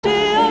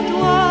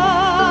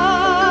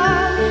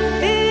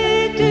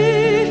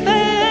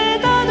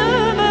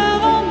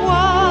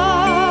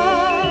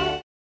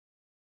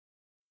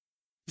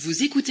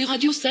Vous écoutez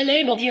Radio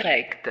Salem en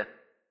direct.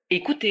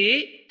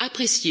 Écoutez,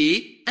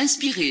 appréciez,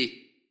 inspirez.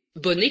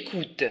 Bonne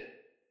écoute.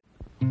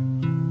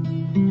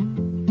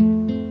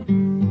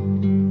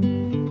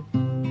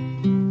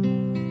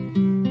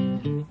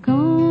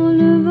 Quand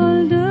le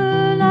vol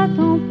de la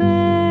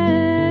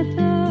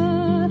tempête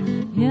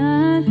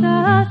vient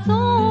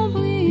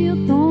assombrir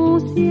ton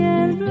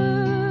ciel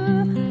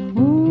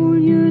bleu, au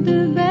lieu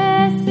de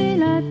baisser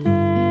la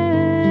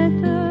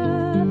tête,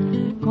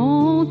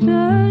 compte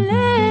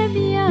les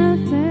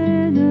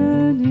bienfaits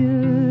de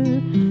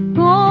Dieu,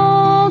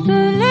 compte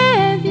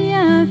les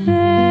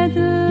bienfaits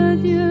de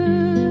Dieu.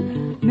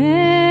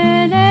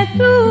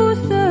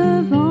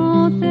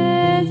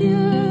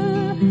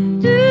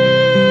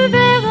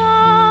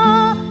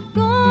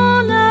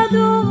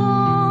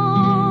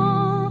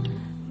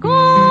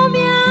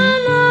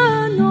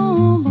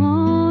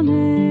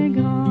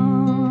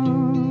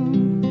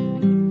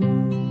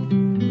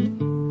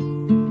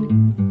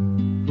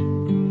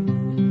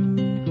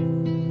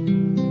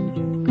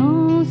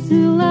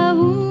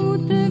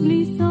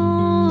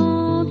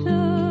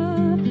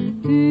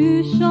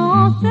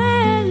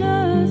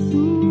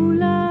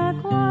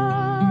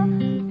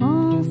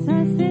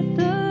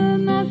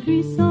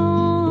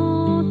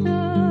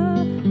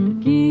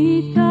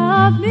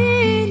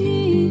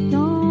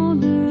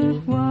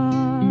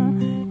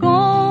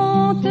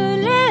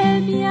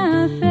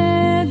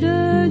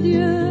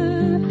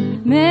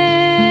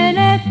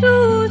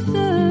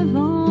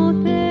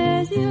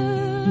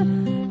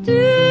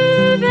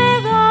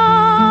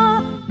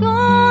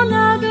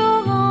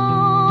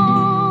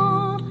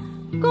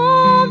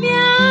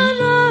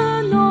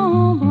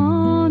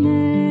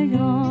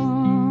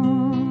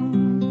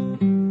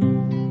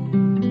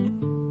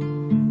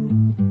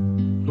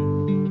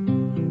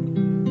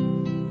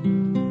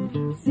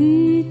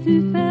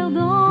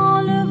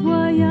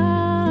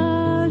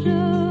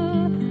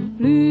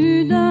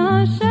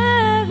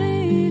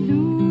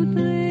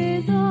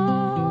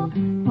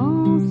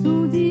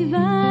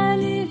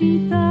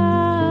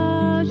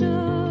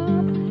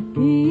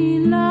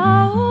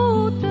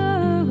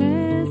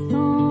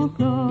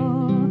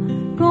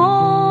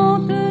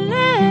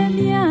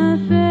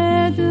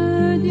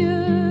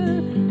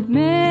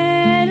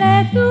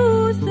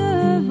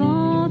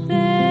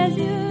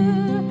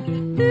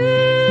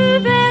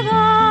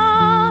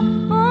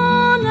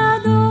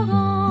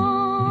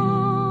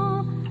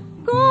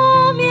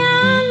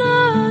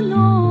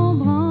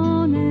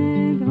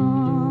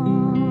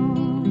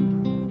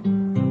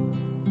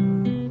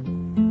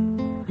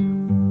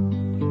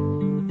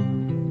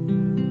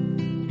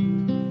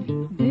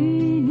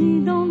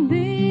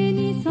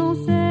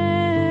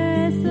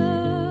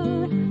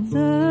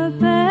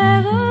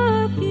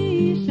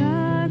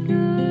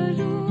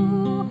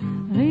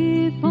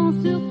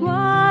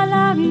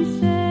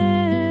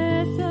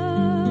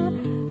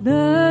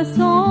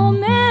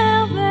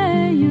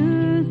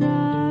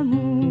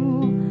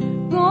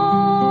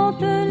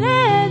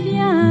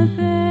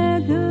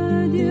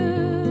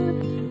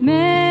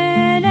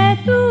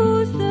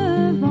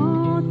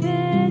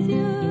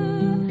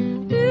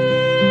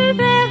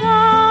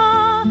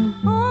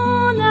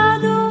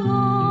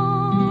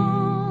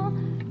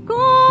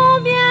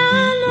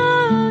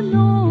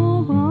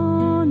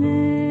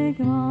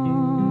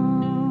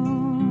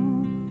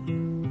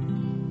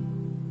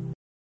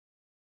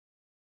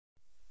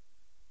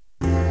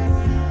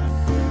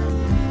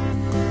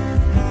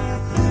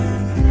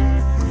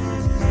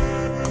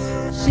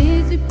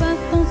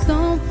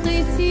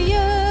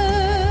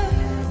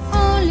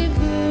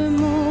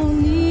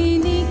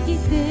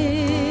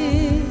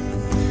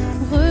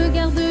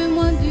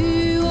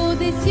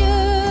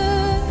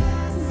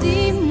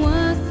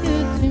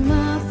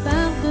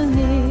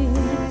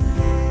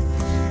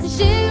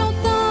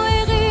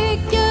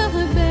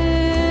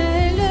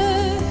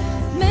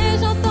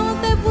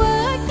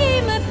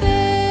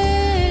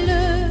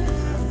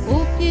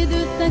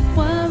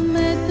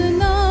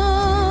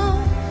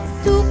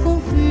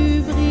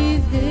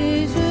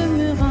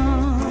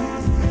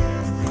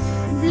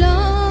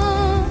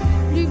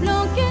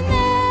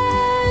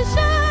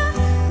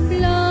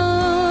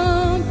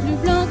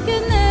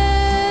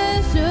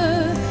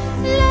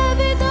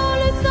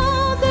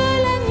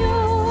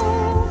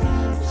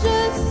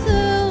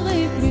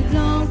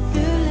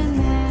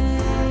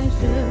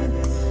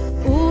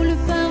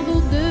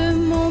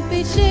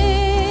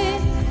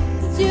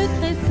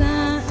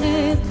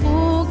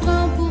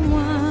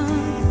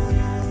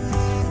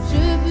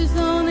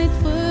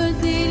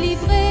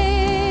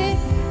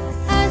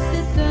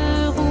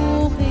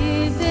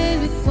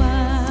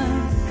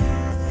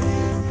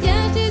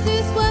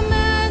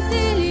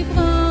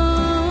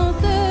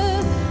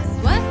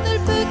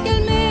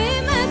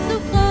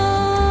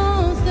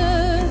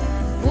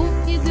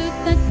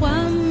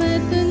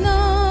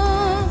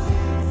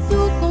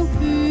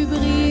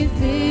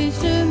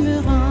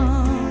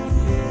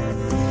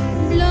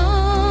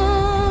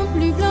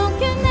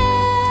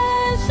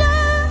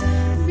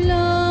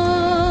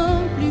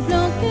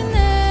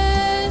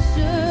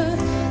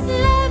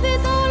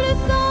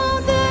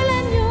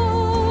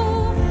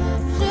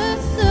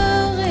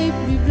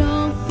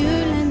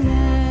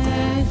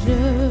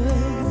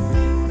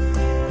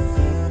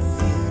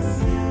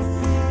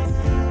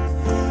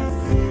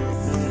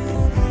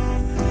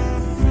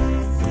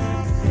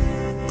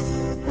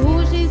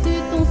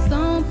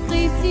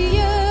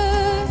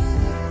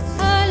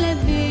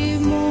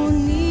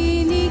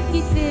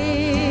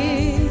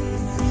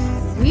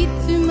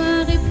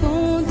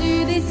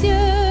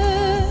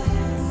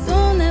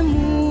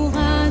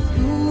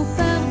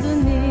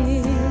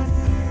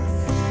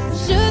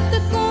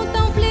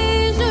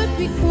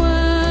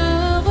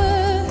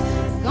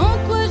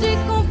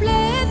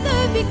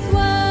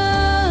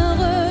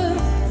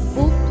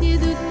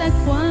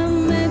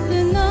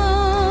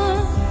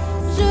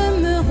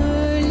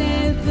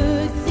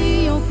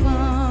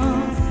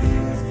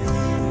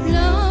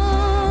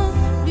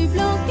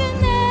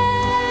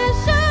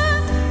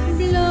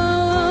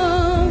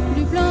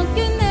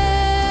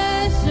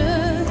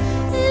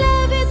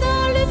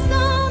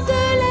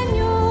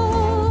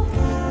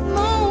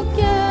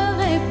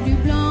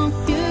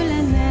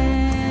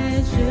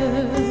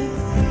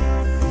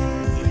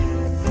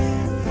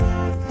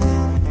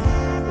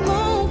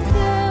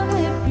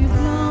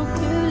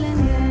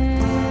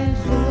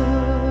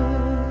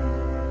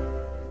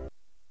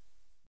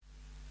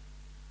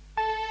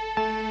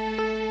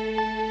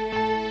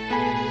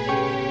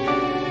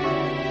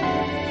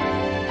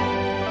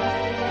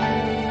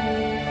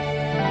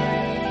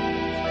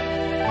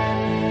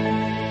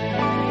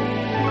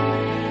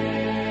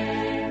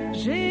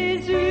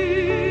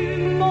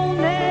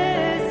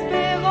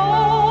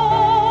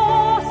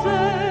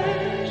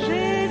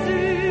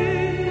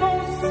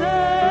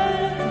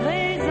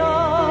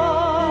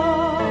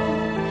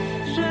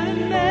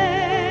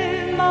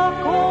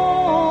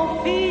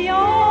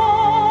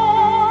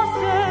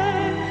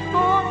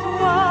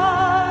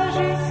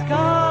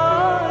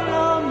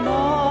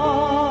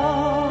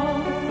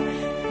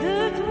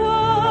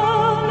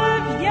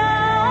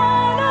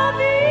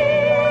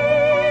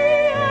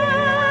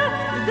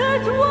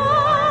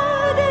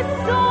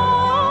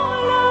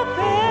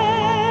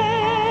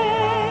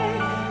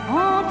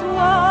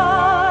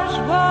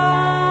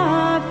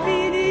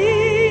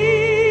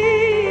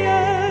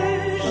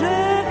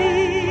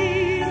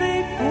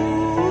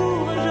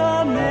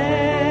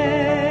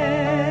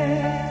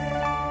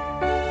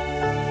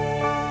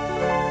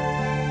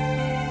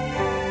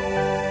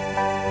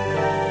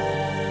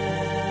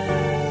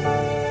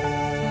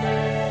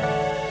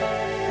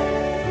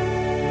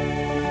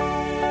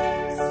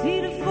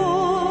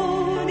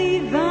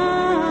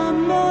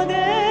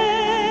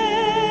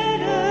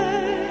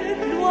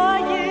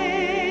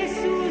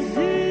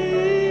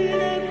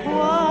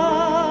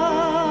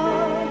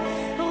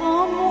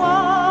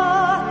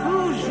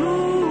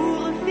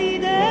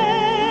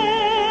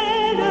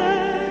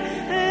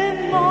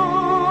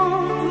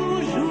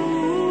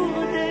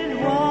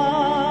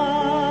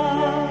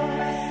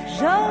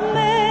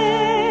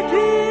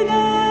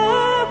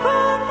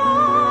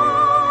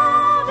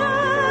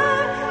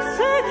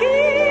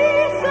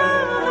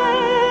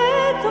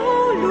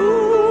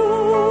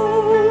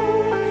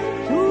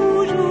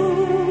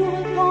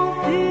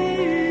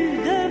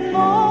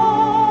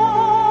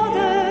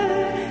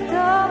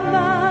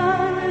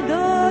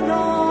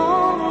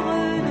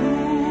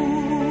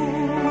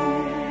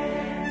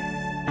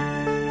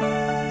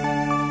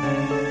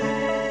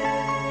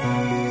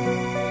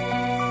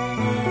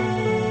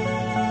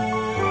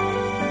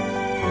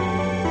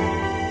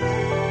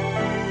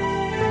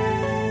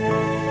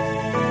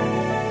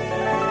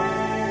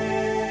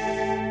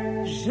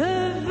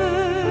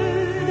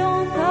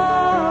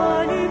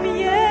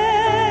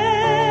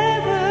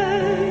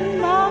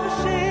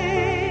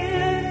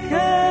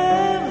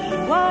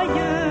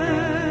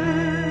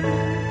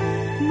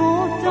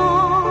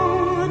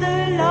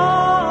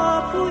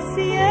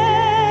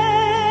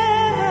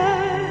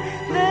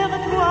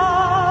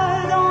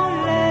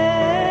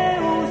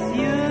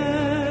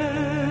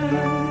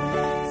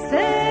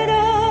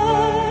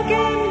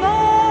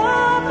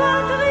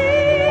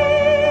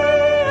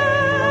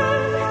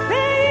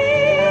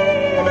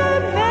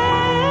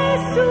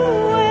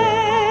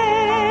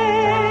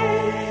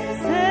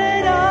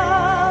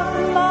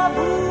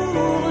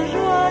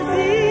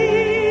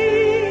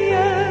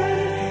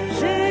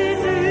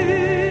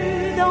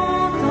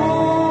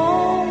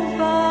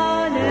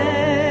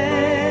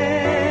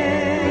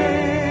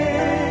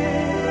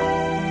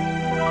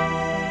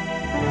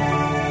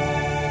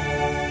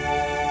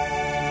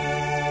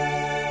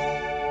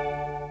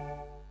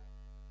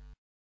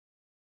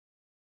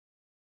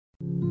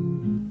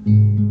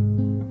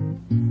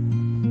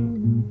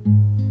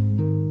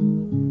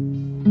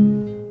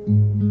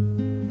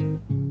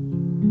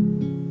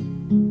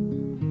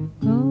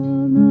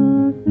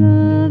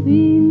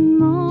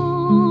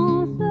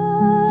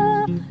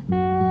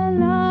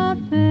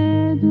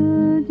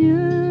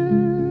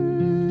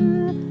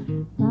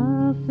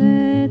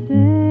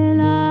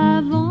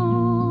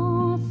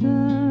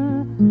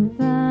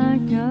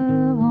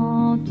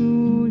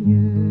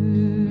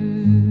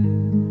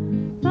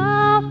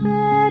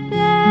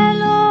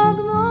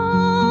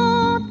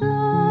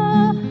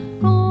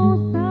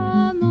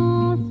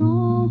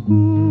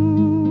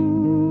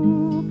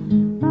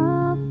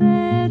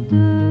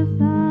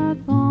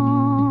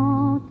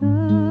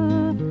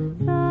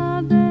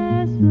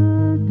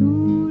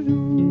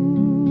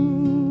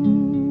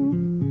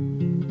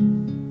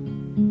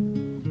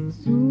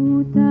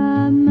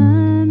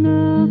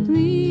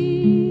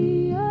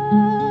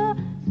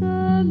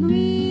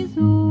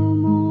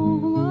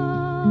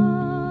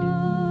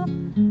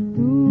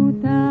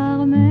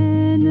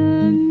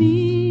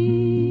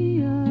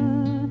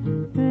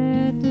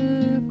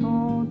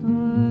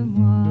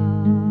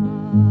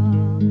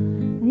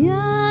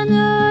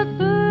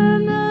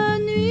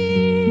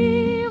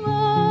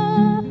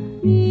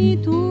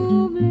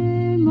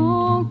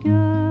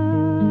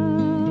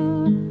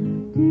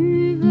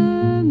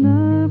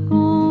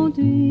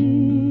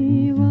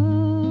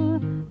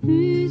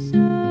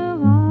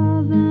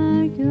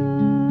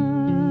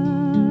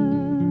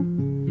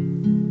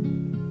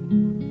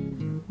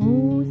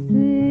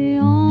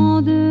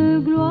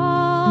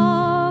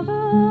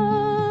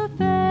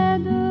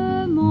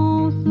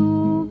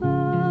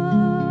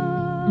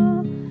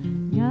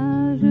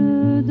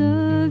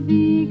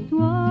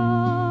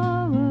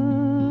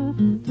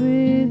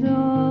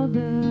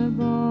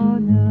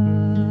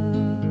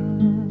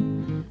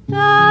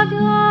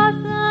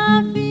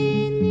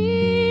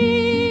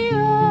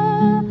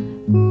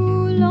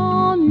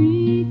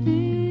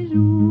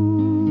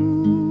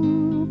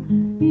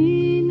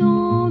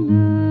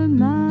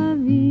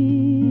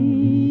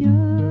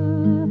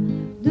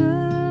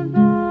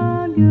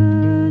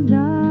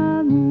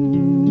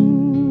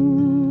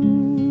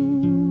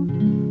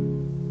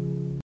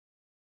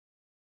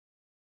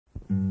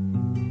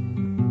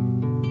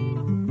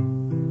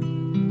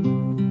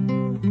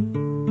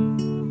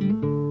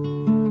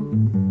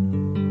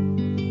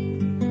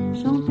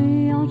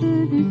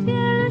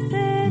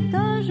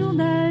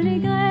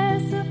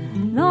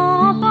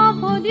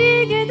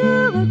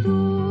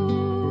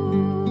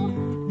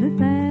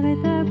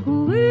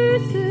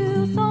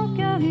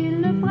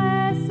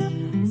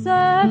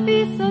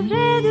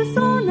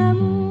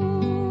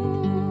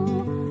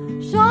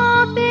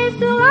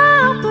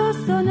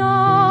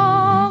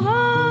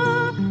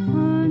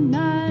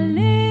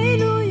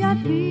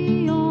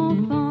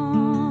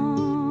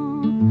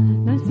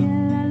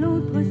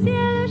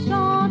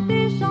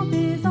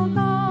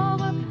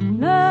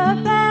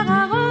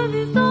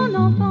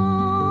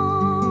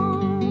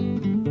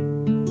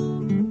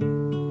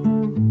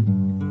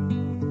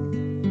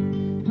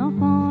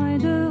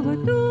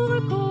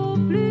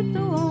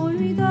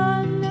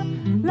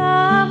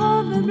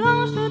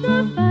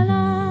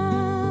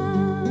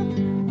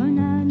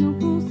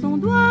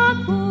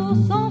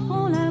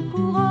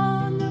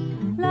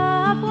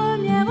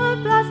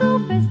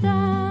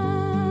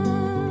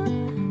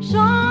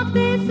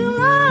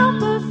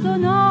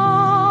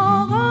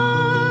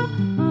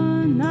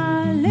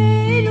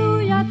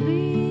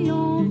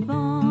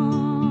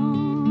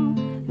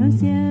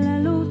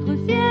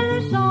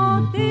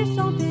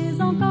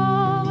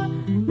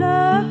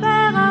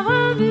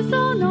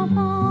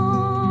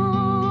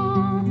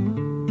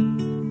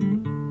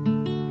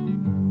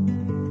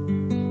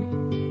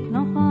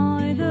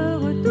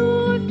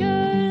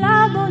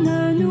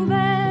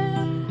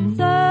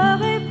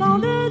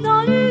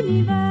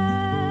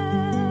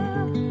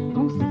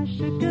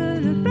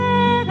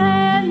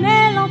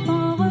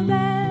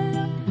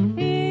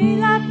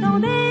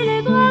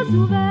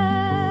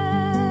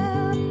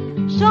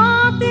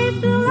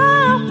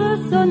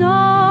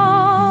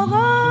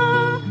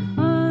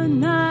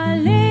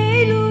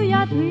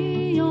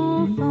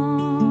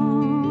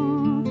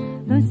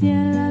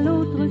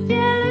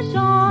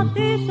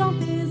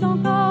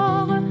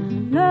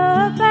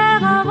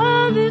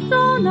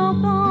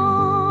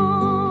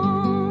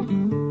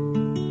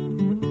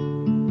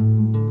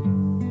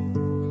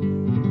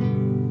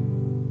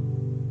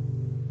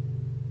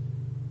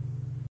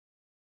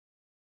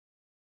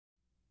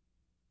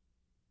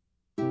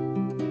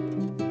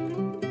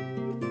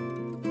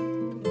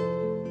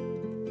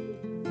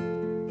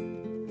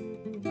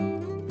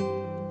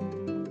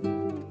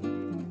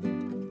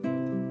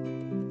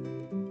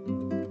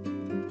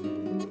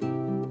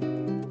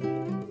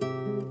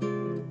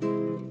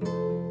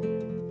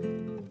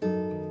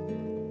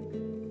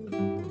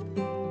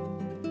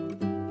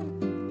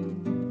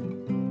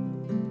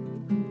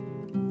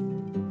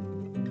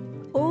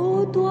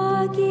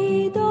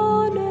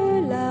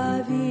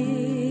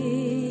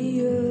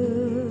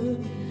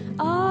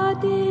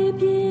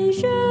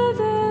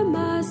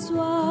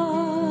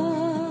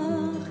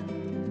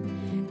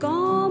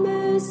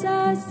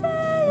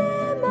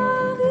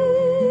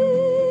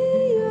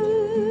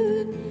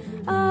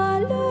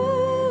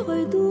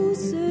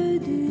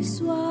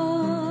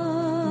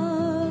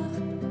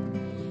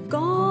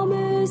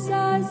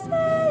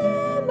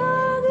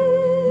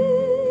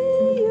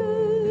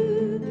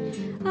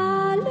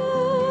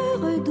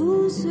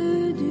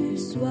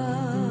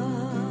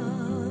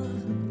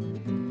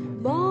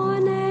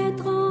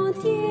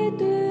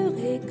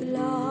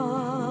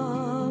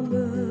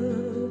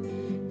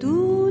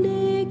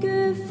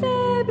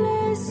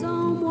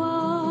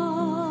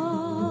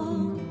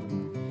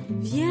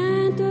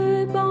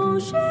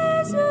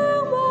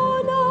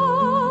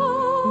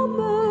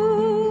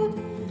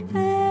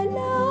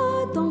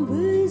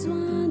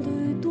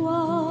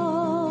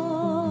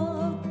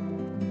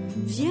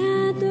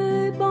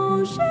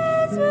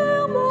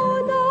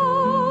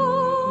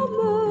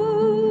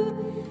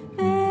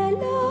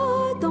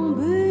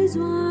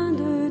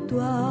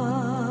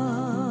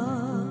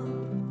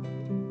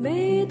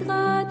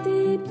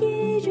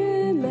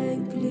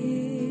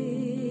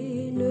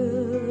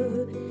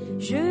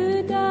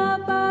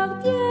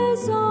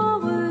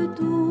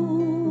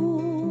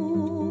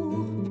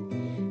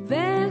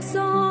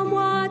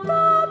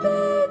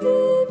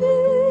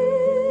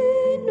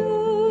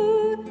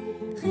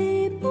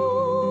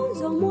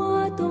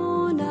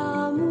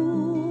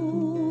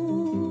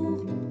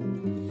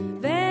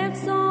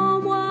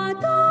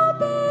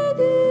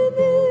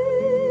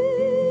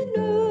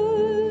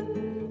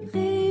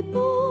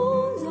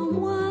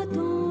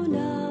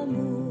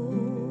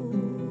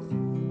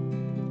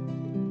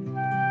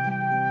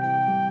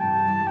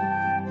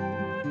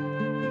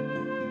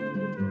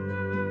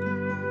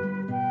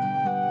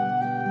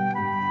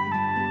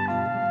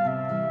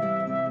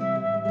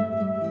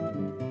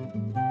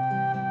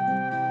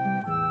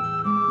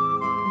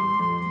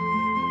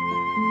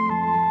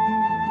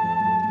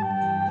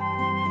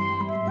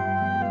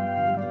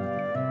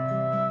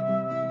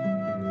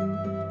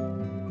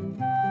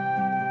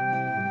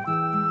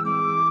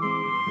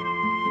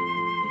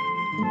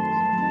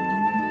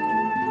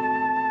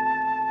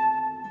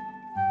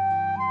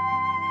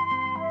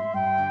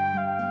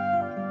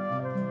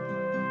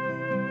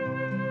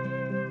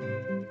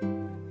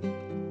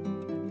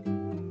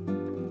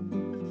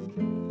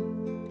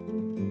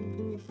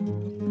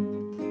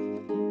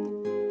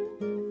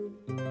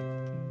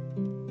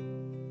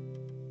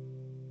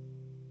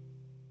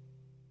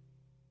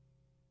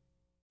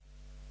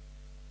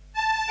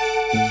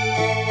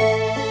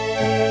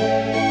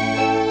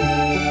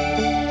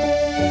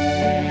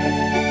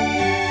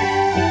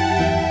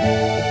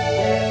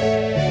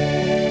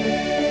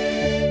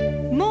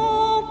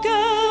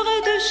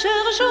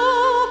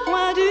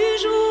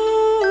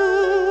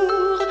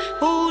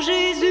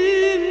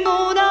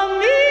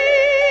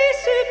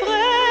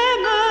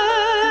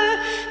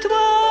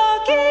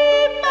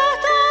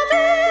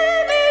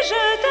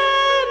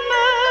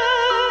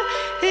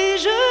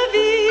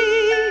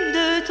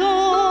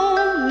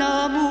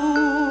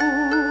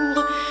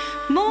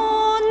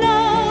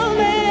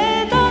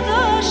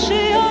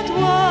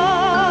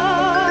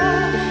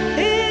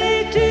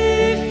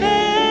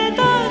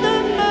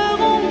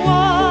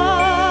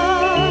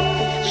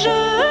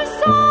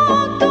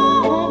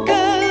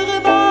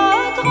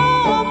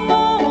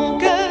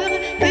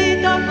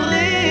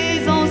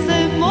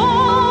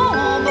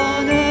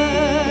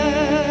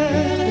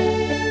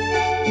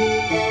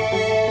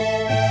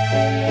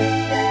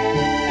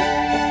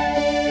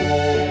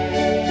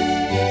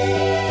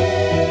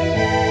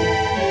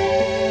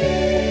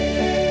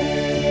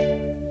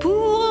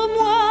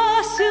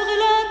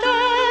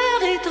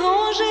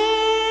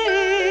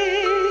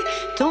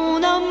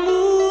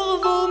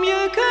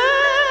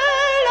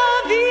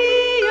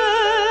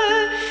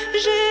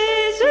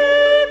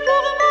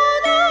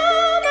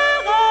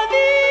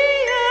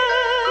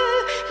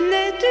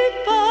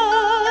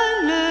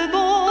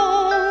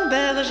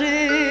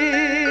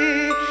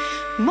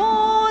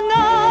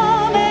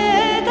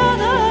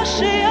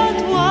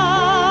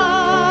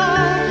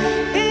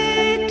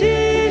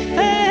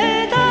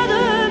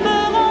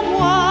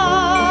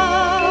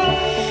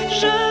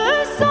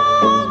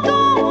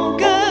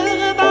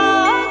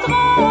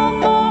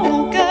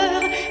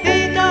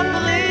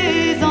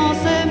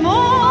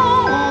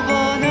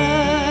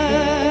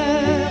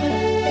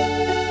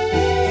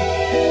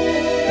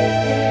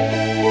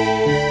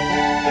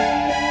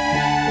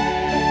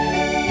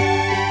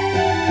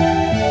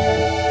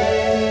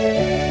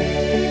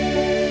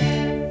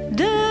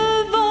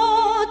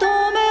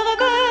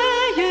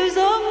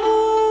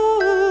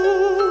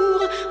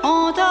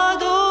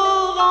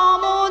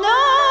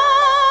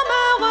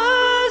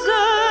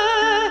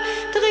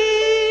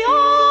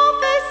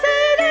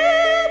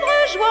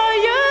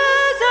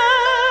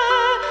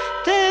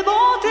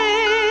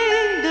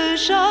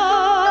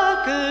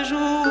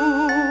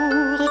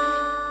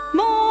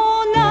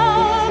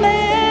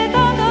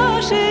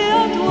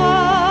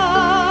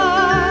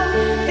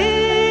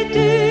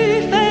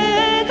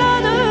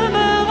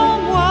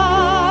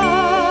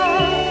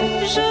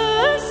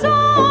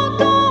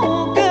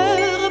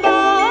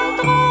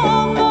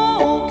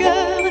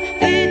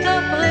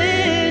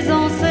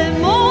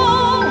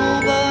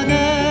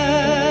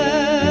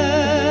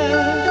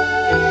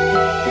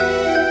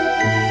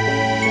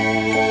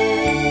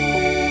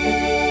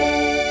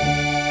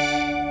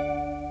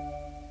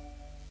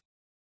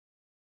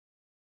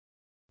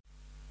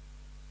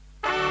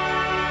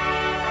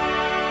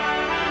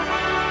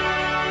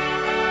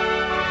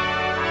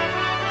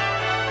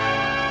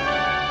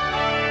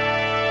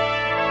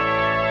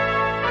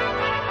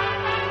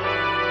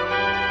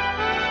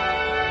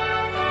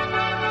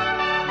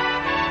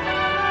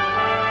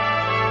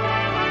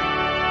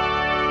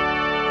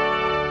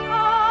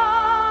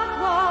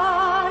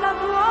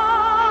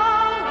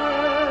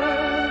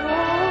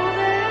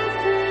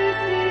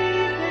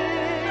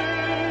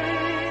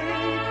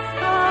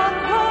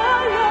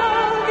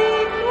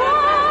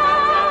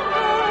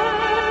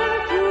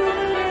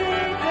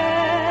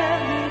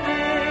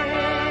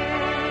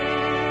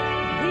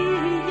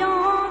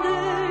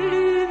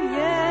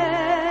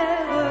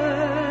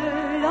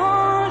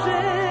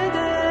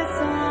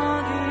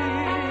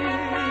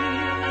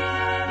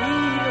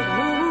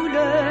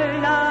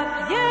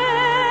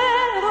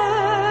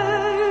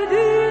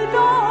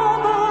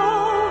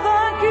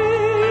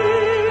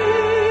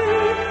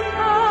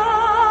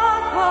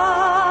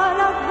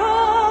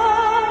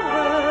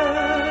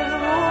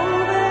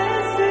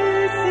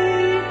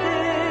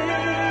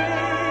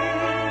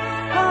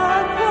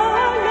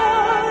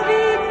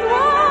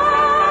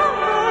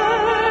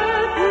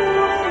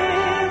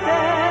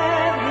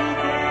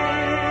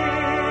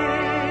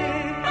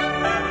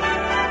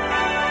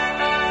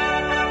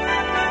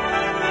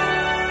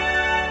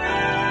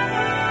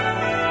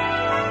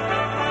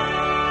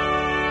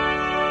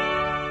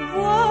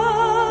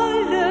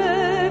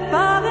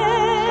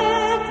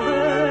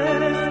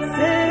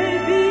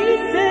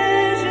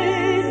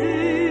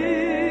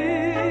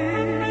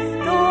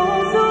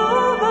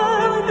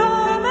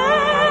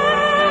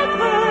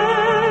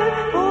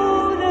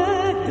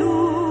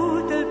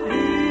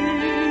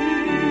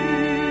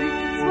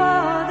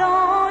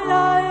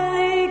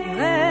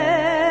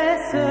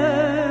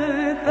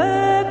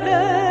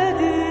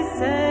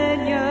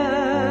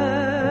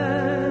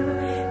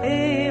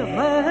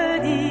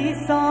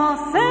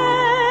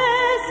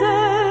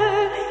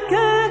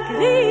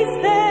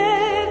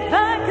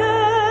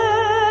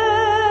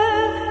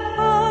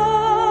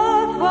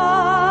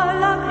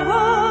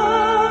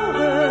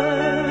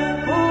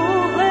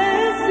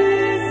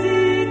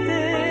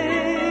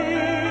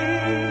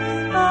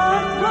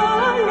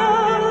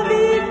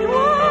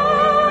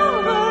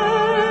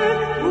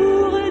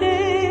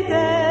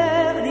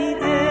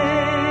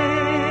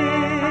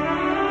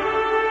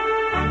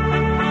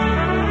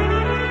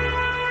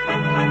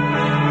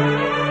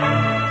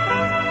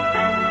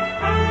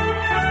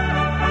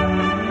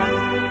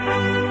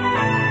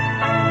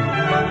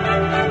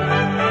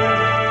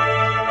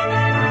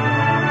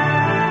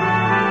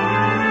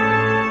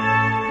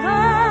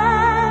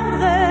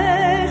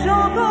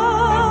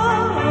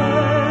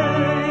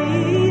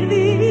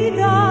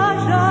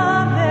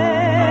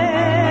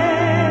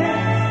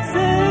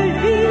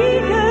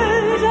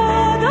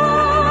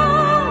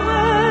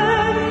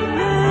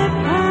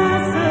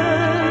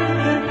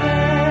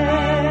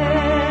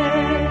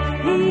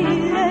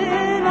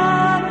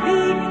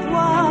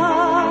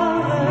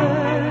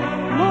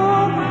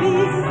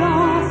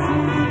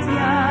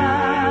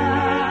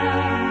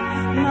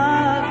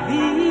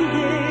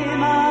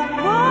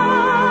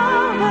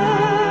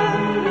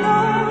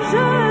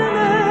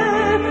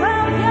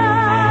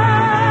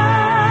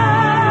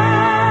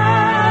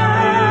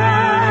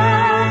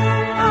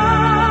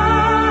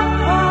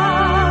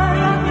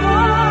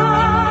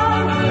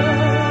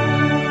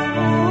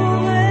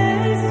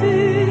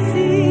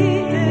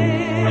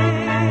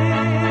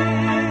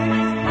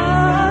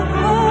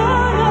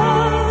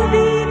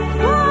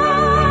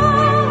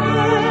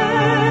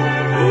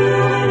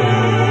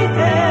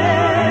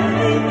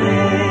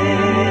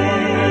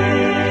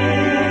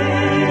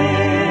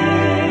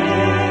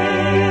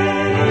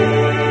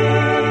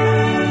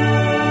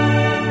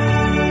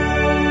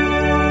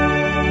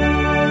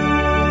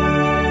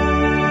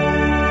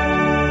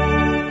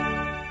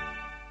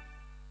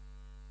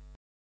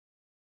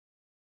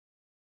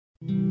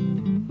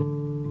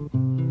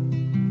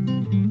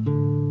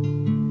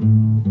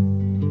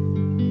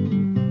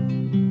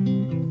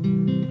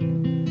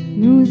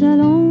 Nous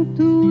allons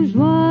tout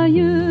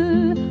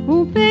joyeux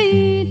au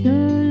pays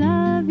de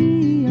la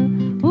vie,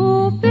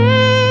 au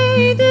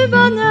pays du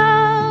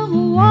bonheur,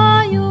 au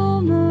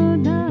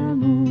royaume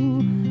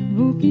d'amour.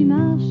 Vous qui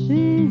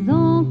marchez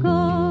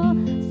encore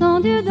sans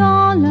Dieu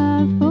dans la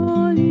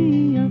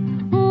folie,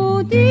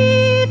 oh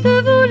dites,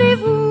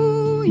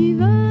 voulez-vous y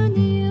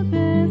venir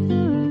dès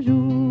ce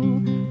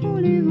jour?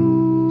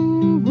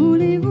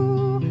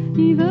 Voulez-vous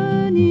y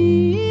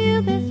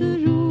venir dès ce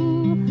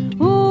jour?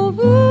 Oh,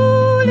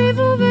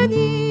 voulez-vous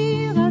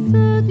venir à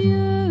ce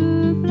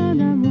Dieu plein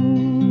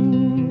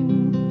d'amour?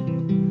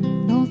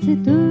 Dans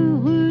cet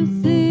heureux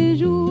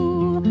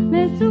séjour,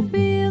 les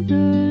soupirs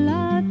de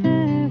la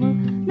terre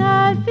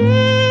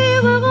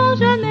n'altéreront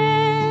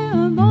jamais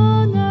un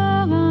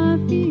bonheur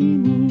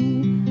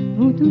infini.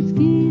 Vous tous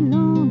qui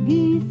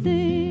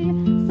languissez,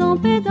 sans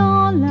paix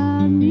dans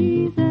la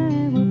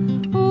misère,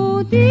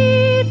 oh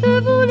dites,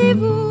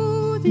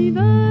 voulez-vous y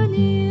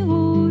venir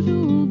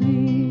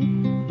aujourd'hui?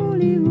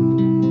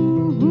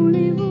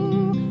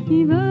 Voulez-vous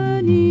y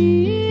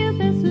venir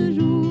dès ce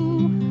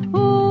jour?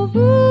 Oh,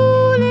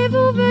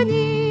 voulez-vous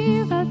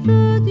venir à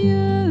ce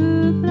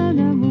Dieu plein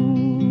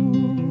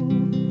d'amour?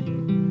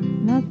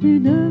 La plus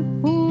de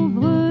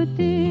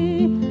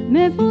pauvreté,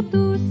 mais pour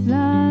tous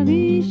la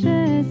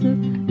richesse,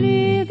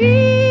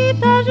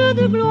 l'héritage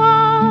de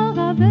gloire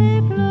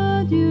avec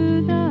le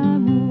Dieu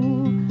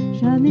d'amour.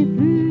 Jamais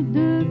plus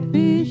de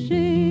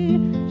péché,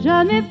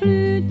 jamais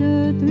plus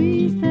de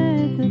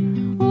tristesse.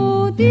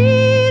 Oh,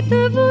 dites,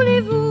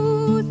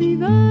 voulez-vous y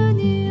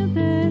venir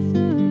dès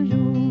ce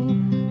jour?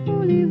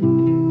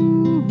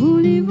 Voulez-vous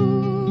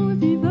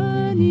y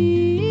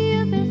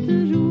venir dès ce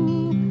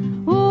jour?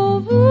 Oh,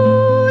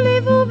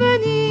 voulez-vous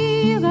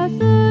venir à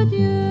ce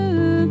Dieu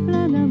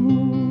plein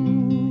d'amour?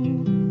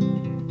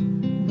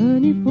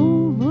 Venez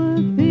pauvres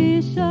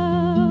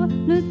pécheurs,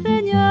 le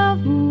Seigneur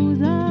vous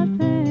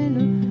appelle.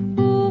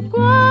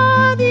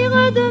 Pourquoi dire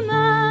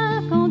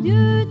demain quand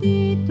Dieu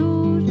dit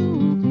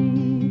aujourd'hui?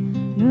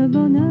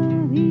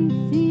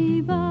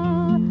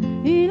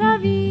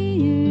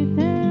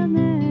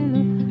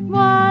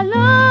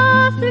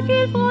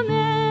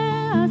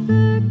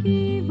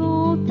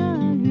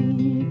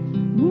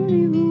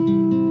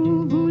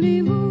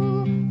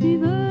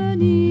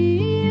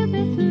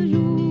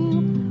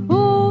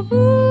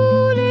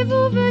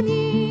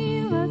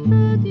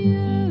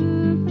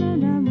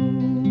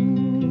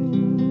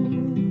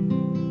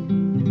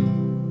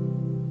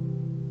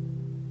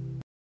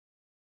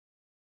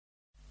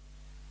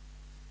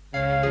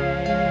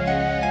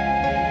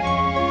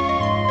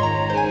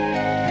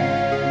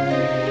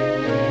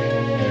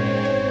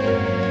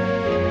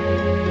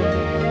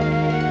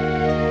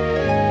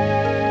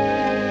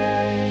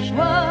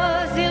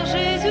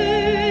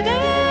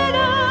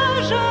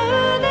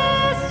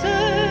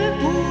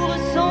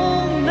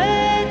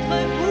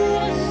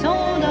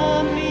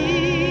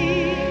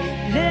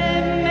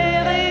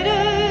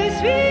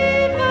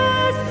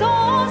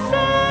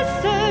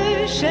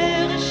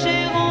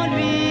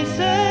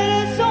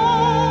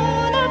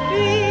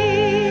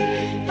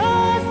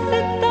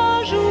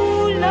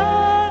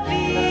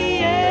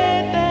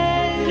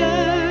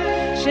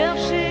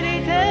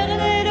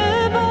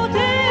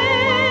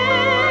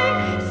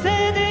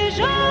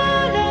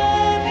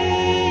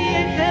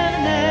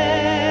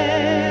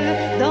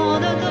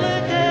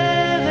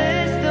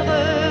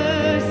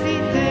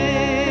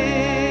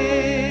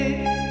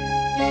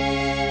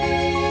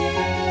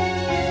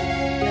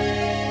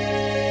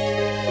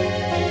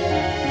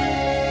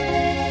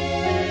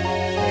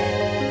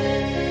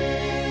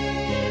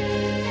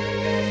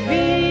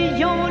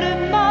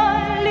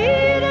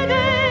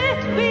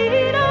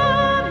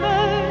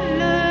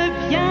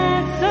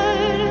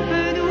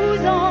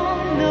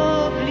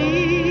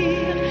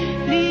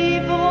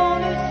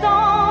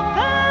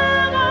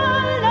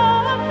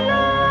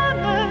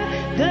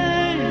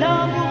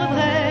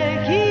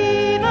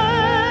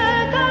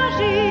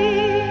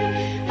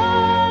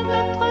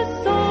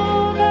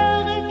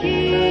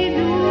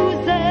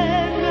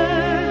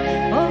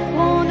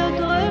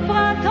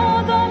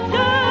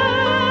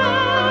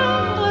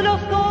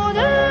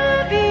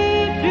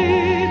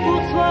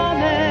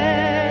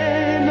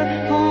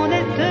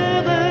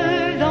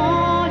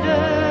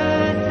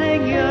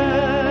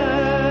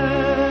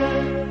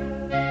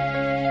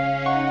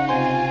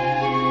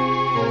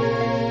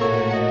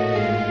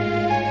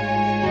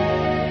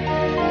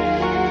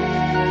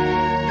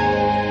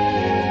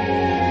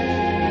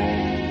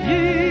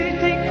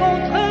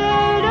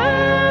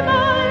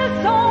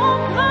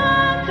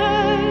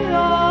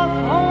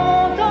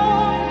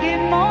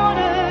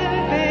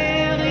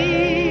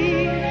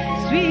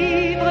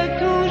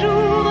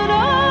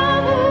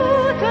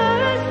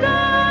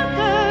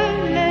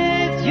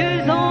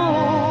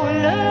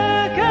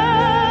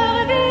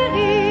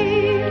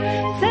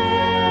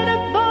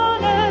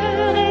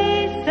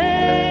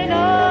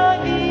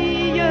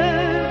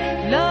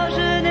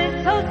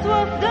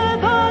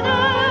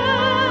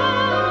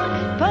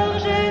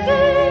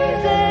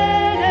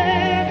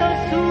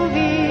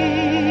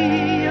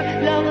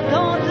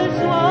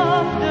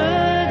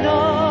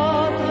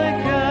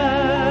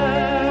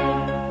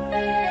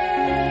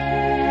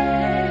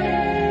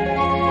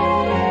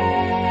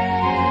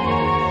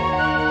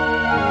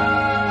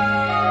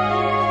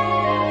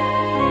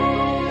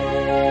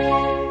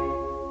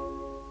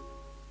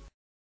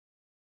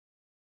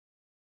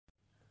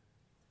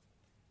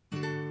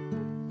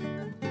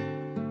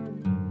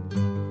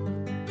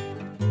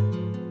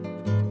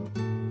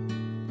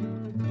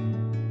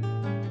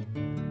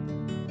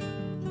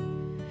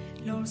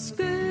 lorsque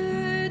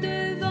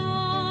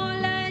devant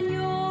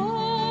l'agneau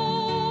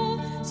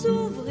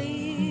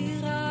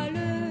s'ouvrira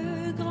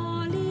le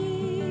grand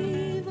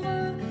livre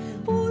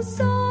où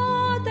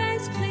sont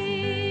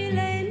inscrits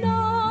les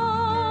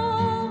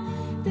noms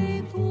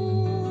des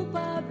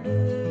coupables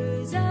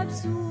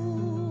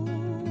absous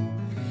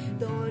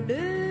dans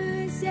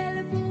le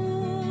ciel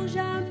pour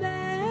jamais.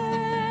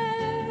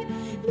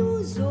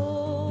 Nous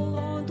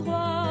aurons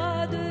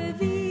droit de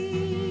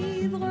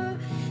vivre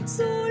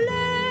sous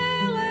le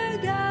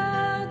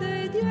regard de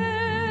Dieu.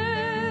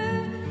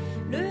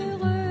 Le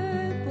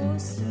repos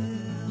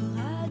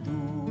sera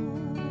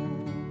doux.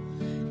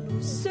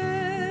 Nous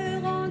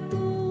serons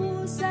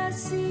tous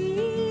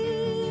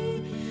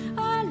assis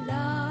à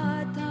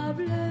la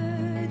table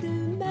du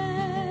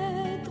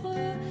Maître,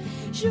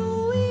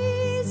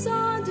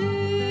 jouissant du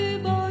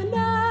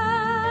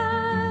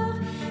bonheur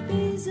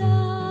des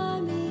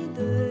amis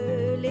de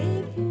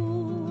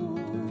l'époux.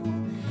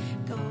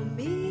 Comme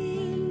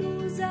il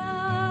nous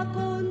a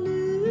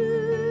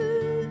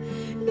connus,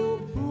 nous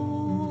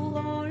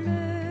pourrons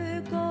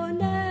le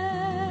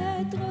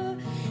connaître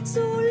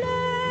sous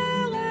le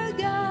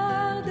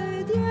regard de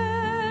Dieu.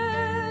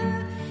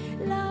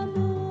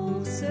 L'amour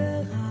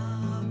sera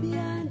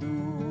bien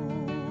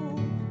doux.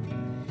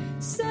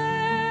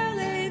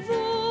 Serez-vous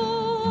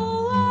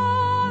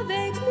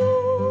avec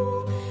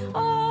nous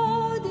au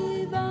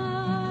divin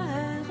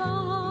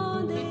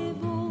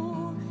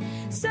rendez-vous?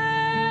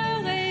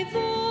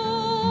 Serez-vous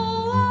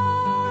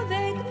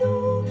avec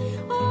nous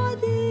au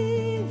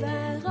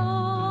divin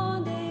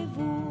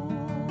rendez-vous?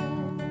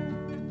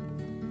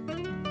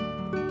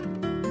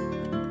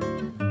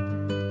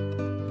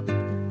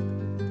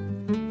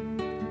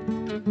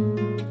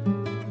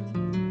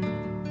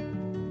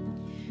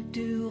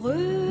 Du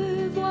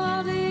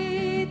revoir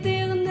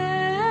éternel,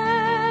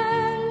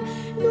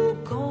 nous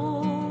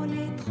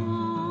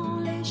connaîtrons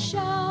les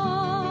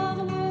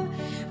charmes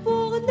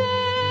pour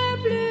ne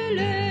plus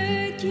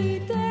le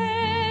quitter.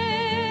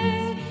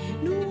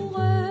 Nous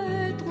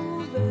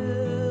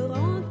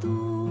retrouverons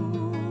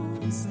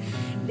tous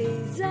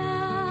les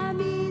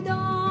amis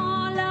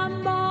dans la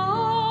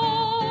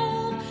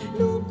mort.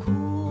 Nous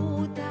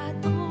coûta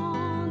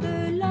tant de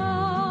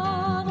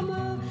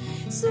larmes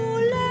sous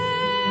le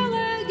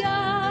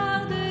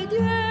regard de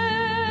Dieu.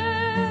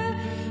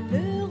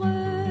 Le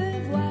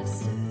revoir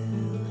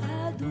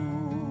sera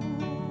doux.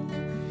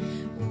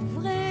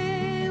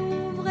 Ouvrez,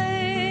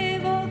 ouvrez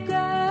vos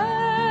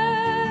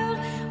cœurs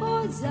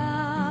aux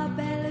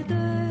appels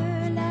de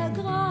la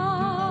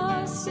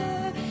grâce,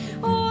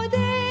 aux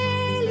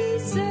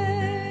délices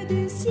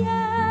du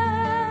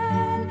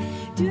ciel.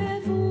 Dieu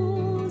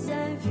vous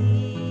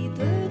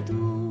invite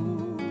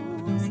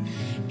tous,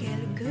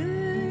 quel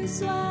que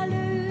soit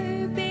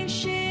le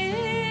péché,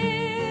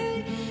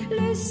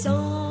 le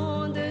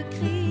sang de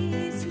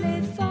Christ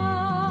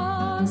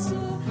l'efface.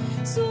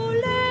 Sous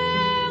le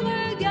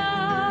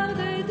regard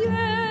de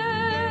Dieu,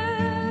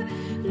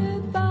 le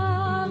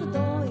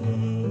pardon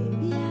est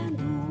bien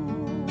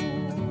doux.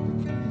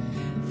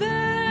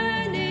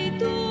 Venez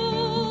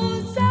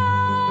tous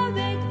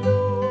avec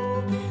nous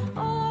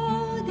au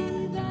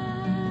divin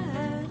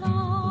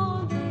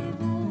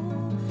rendez-vous.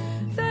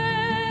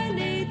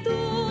 Venez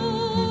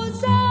tous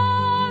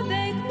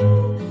avec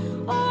nous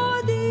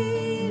au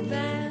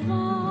divin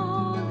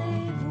rendez-vous.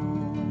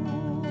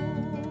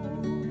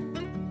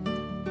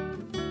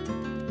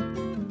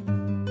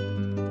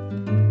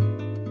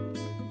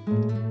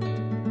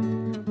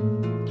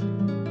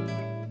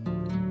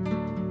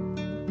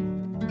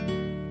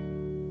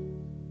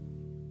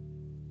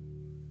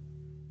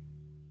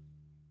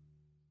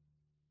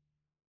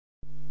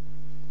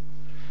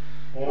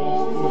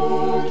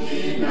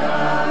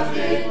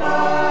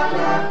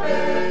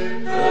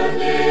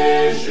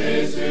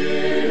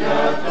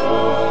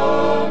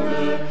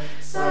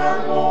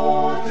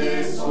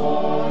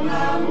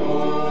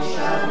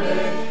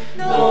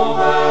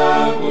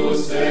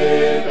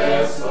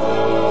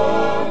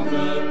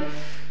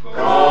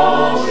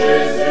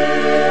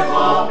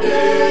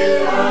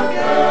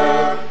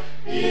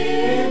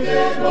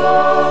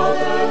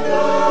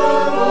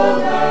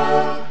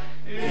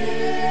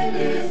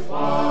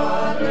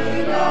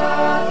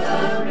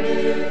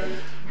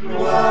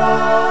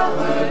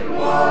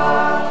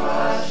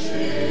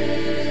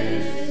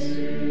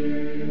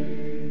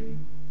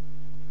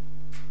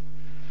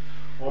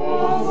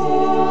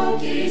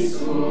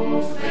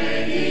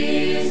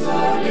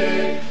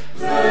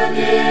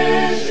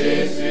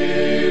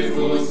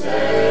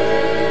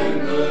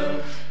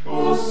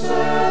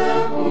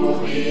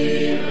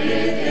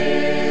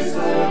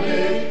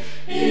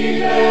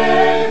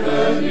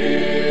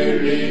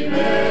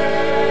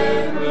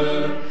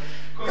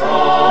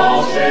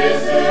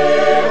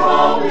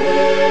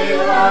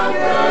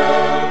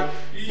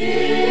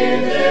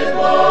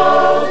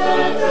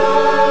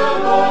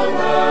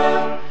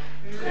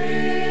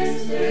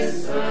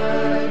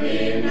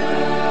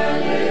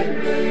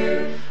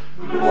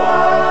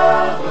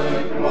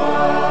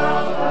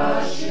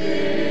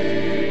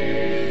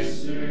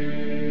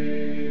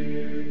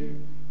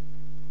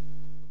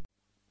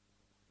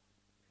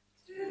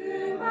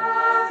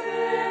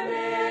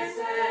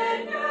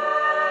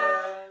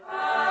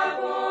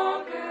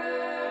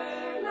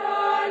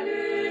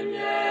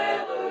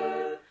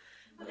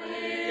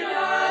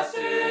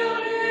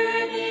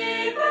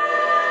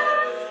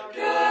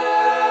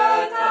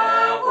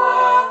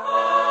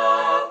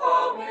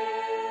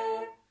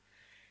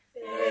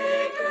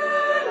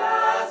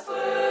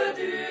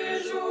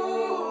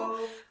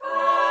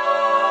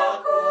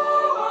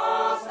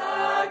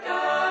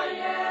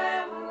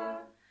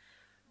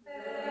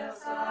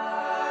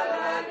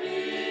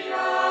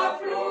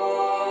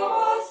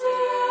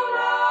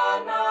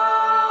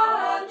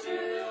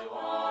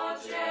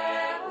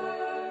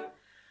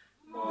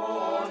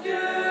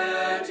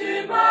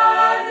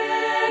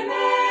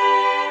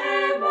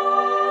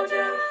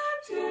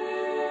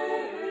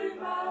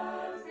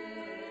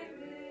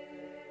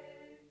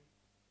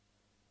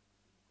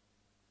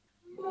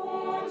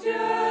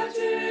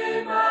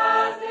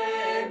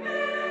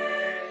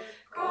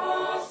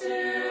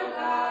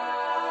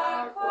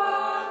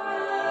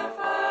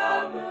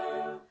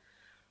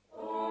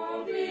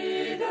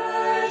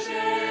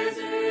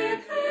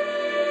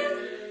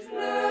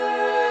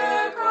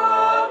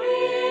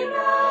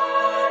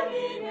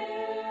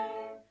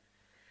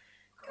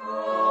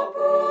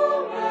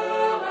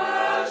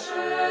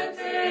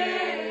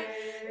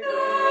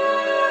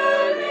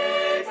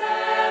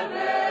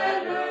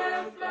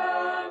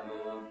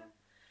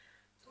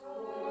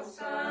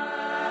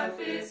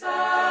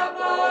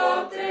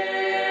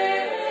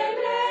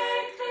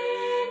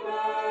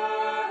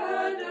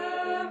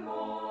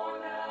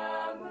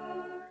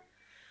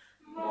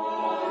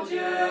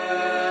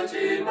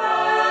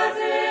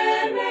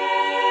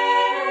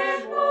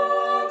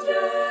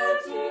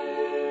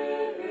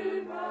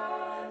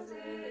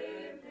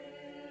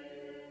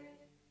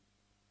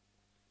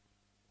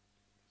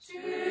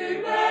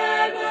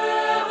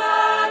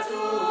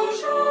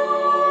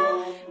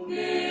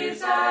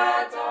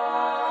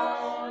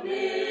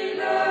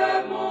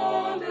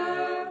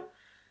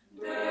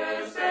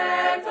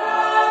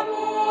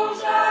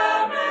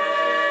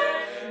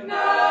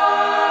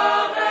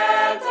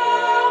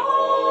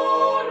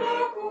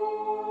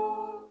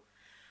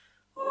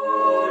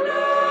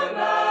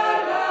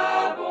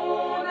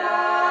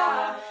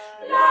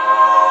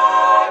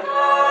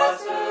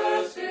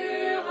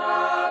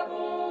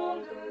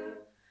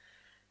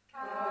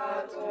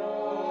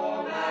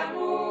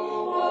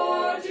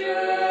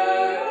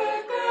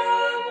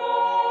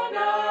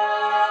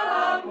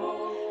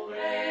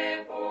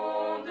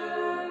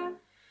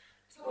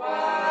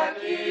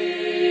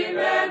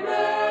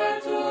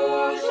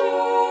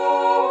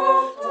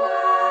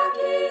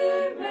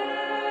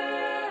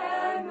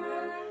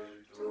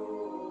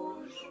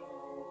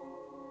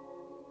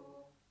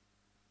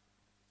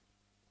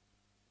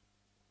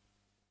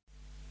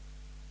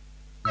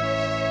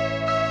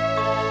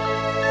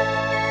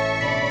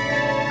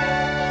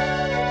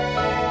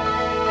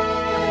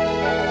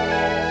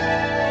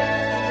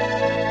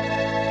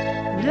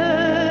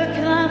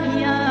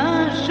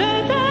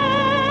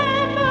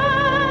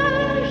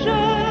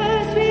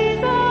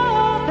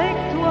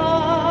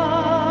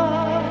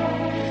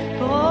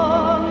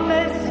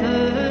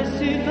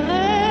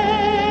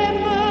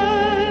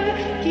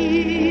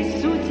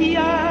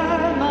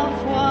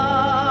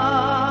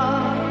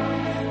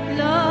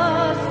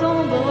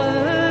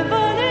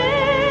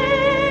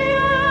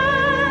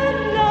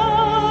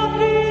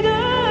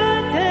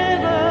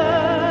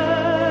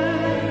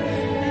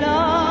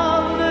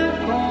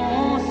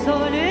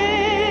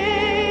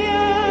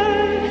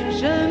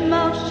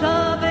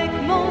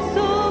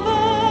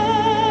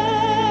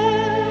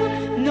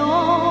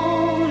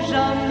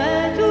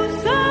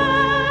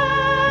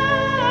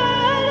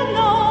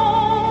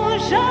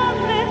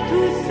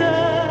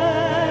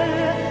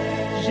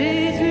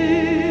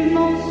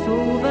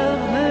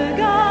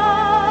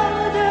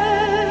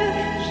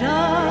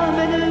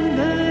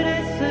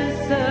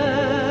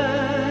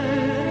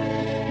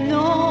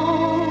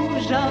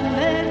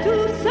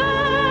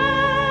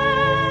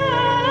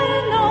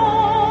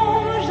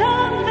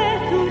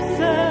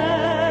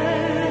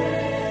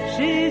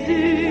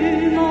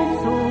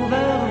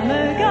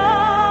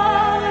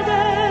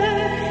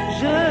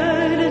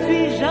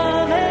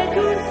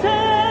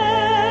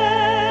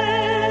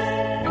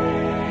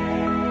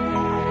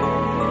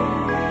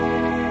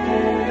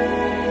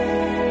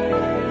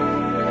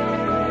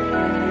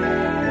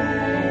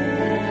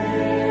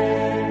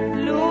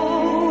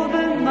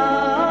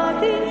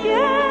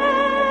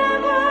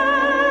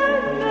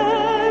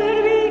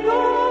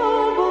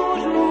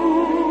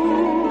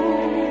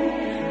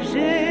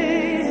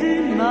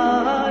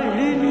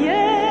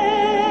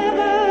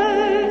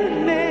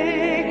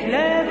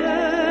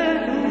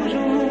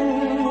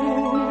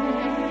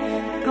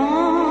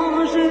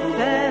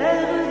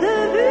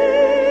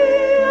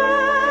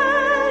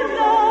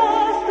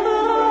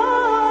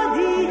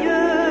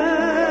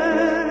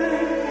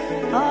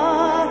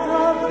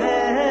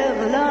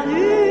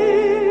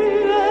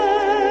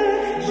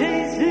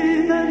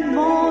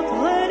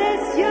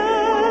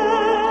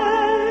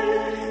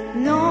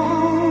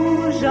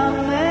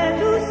 jamais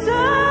tout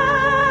seul,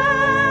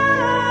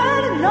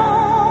 non,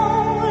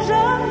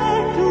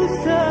 jamais tout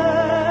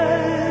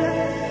seul.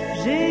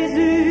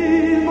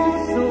 Jésus, mon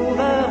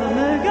sauveur,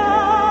 me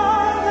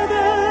garde,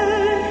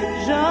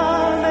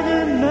 jamais ne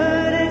me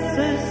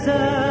laisse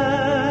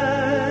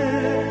seul.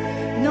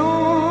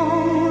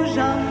 Non,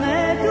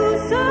 jamais tout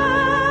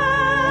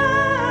seul,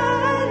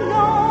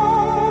 non,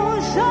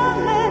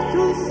 jamais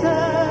tout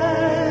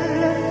seul.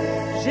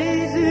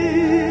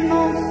 Jésus,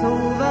 mon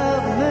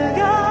sauveur, me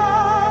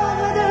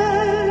garde,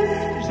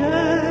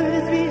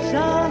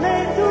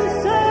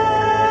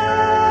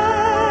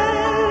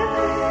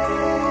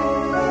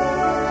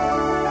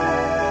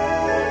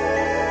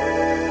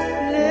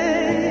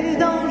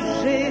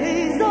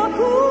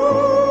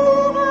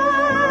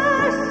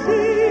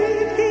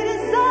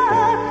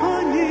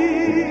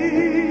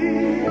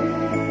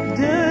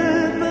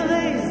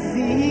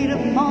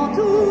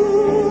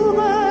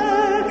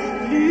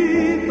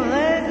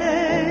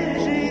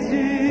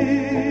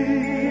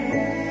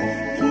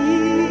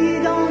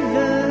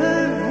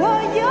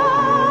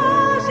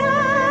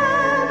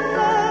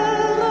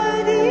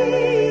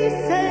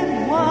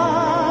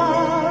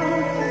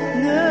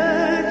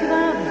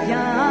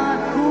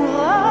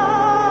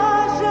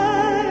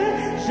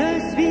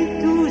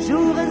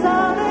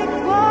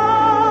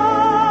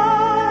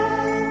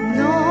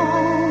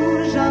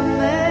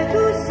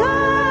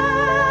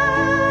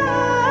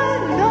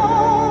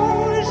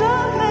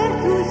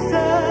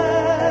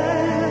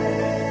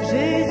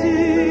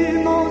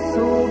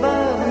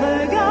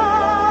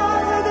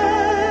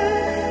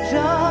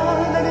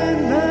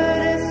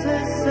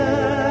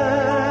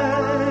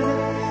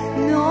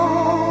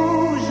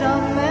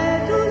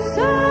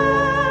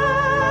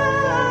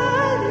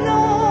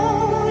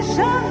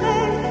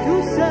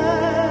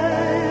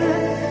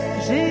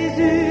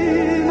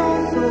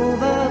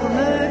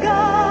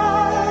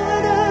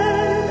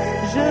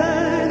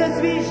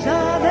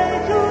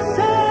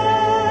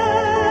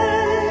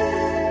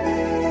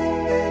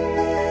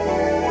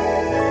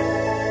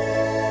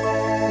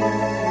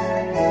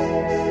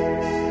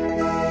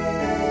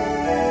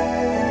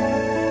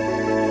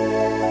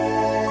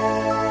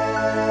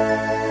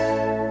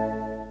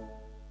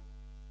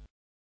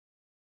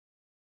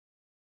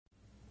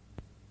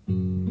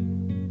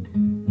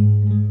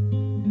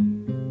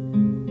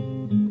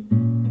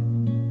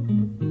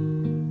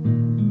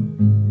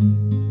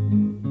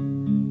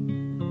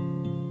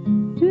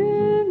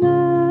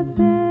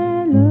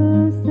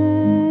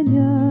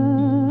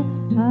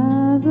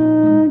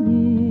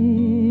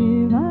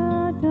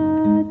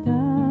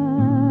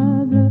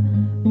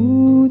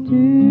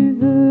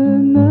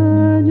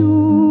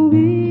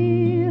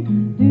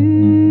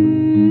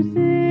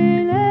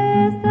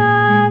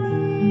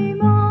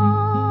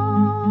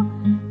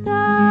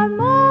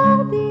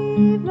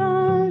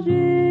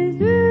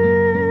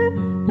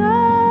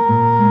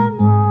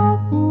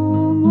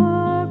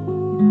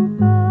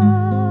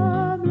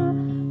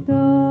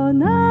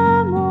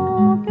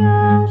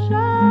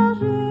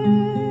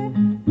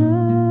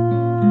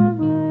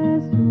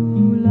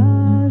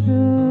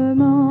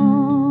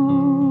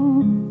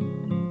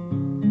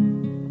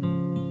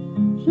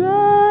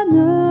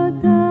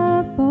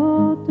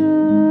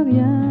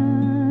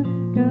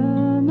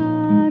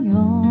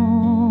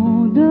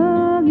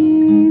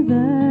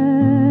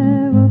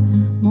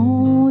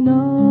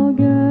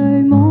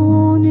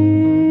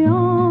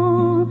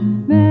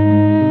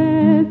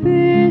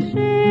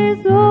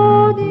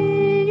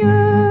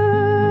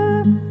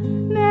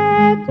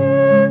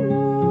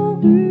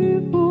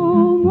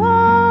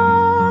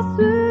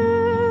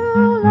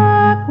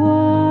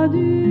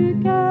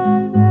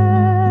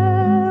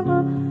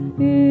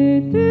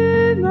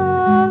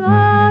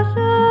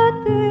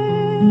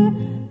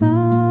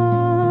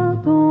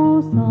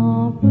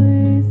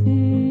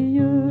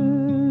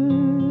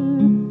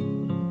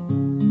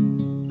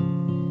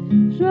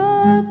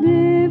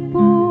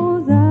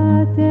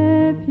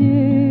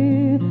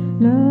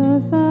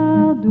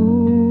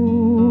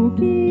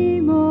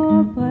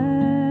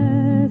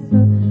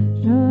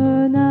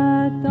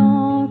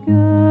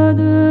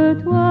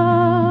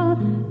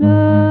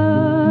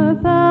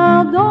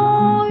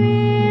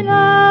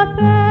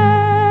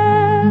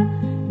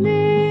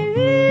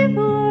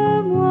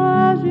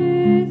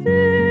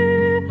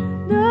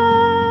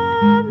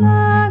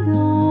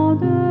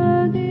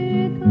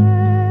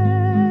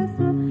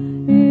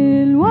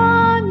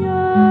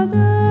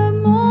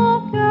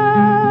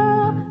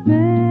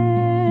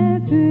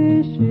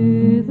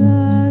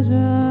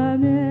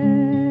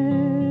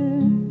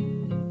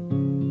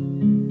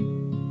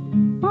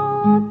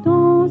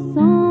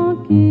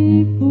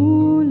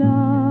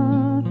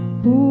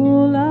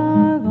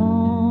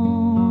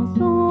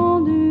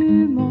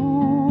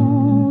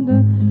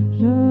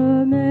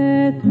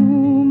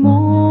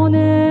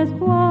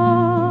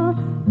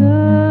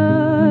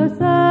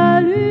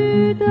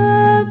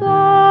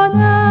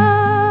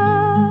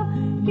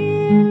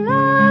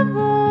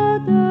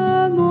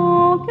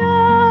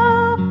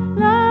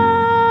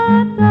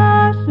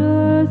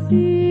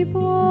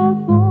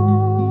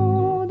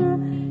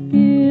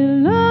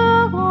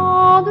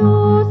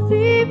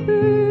 si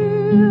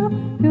pur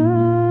que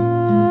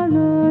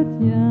le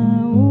tien,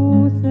 ô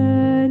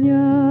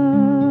Seigneur.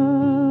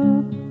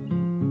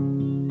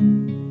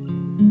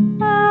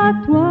 À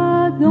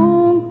toi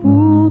donc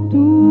pour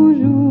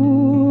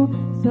toujours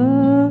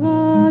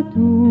sera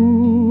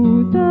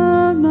toute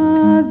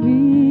ma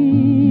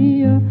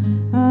vie.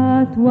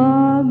 À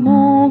toi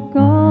mon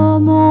corps,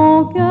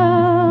 mon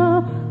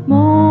cœur,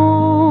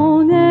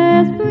 mon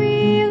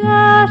esprit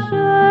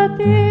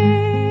racheté.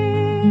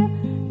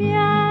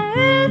 Viens,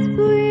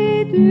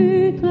 Esprit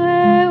du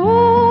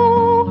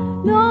Très-Haut,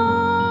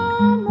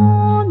 dans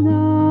mon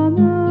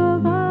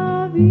âme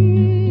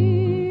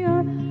ravie.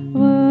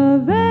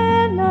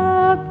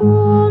 Revêt-la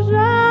pour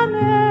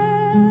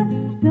jamais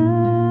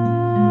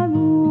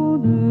d'amour,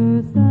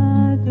 de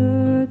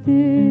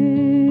sainteté.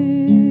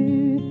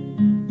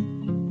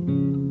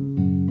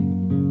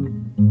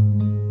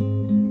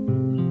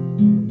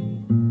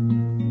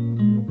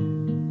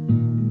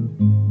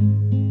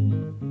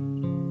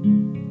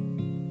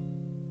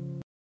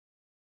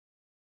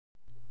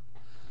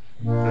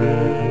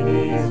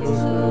 Venez au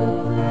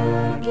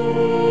Sauveur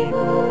qui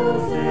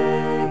vous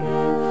aime,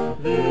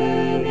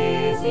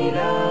 venez-y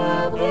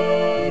là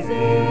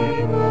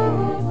briser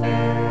vos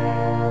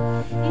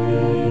fers.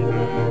 Il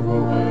veut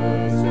vous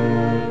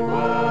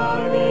recevoir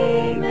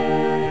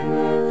lui-même,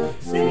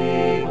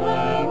 ses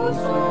bras vous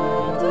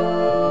sont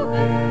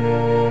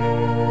ouverts.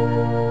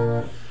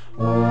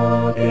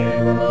 Oh,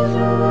 quel beau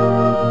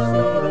jour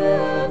sur le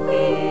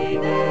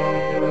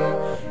fidèle,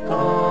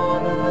 quand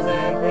nous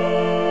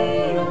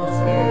appuyons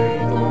sur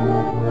ton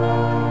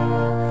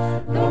bras,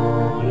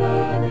 dans la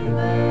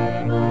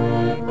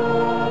demeure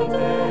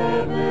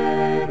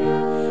paternelle,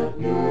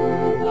 nous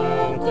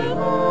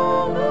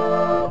porterons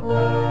nos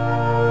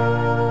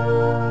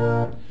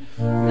pas.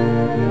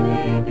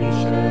 Venez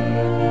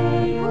pécheurs,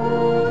 il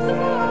vous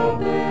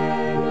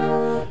appelle,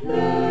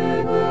 le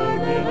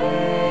bonheur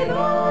est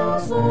dans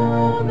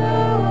son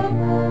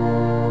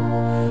amour.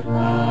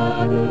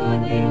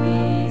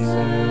 Donnez-lui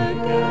ce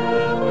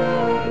cœur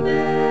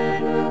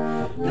rebelle,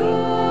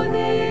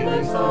 donnez-le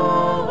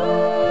sans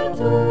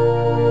retour.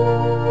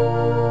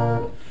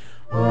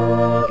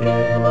 Oh,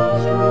 quel beau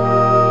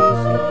jour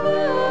sur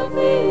le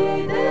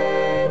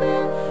fidèle,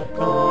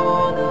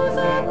 quand nous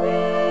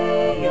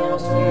appuyons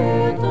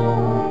sur ton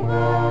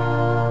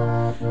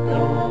bras,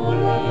 dans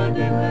la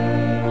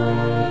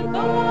demeure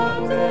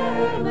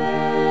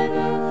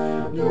paternelle,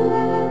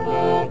 nous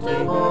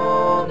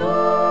porterons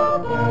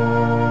nos pas.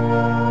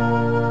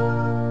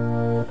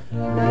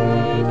 Le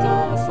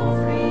temps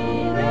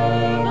s'enfuit,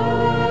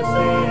 l'heure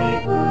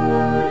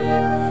s'écoule,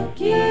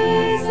 qui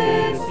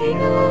sait si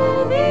nous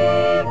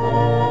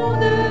vivrons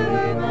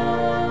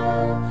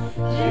demain?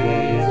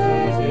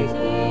 Jésus est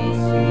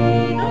ici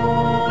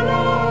dans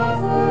la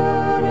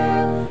foule,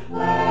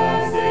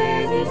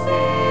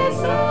 saisissez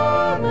sa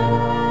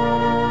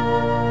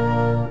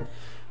main.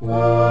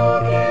 Oh,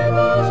 quel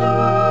beau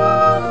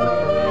jour sur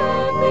le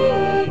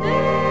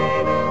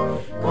fidèle,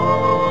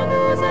 quand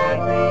nous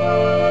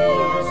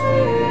appuyons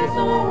sur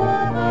son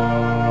bras,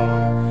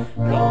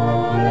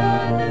 dans la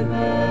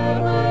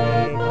demeure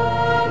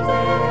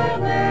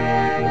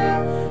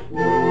paternelle,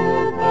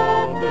 nous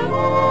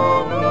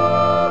porterons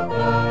nos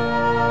pas.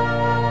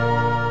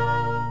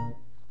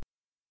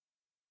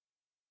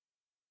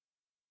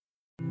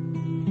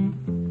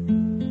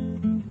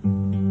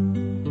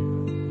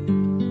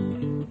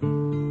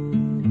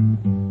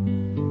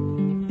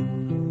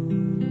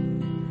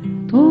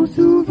 Trop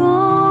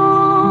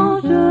souvent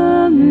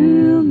je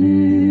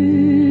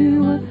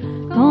murmure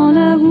quand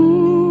la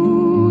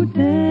route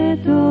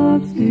est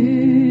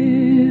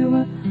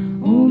obscure.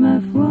 Oh, ma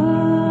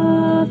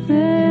foi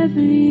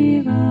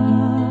faiblira,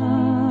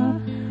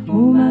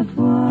 oh, ma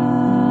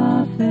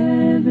foi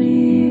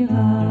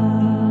faiblira.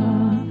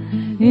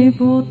 Et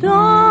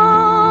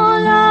pourtant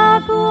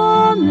la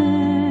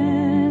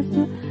promesse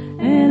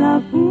est là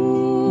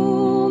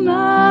pour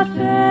ma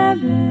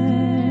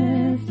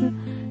faiblesse.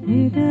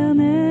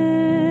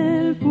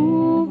 L'Éternel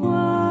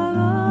pourvoira,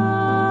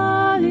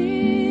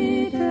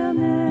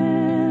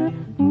 l'Éternel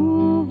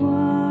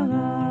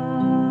pourvoira.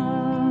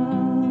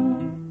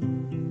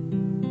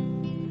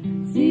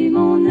 Si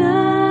mon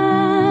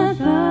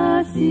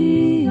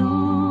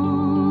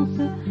impatience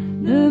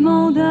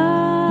demande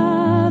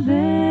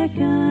avec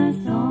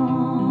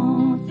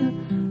instance,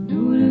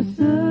 d'où le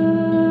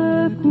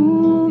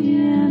secours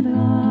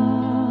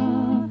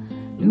viendra,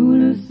 d'où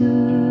le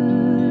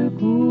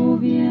secours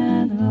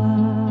viendra.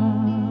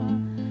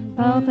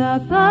 Par ta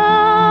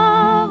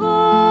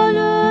parole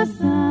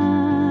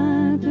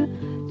sainte,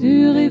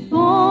 tu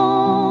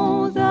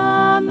réponds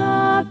à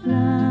ma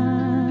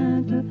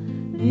plainte.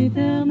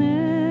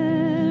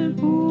 L'Éternel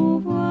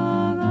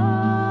pourvoira,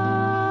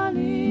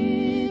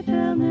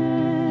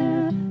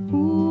 l'Éternel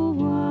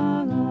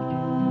pourvoira.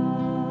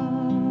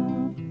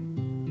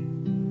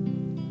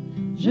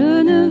 Je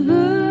ne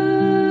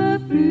veux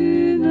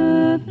plus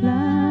me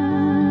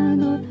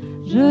plaindre,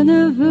 je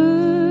ne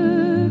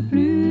veux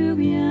plus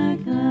rien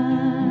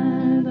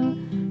craindre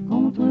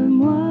contre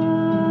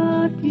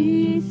moi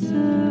qui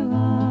sera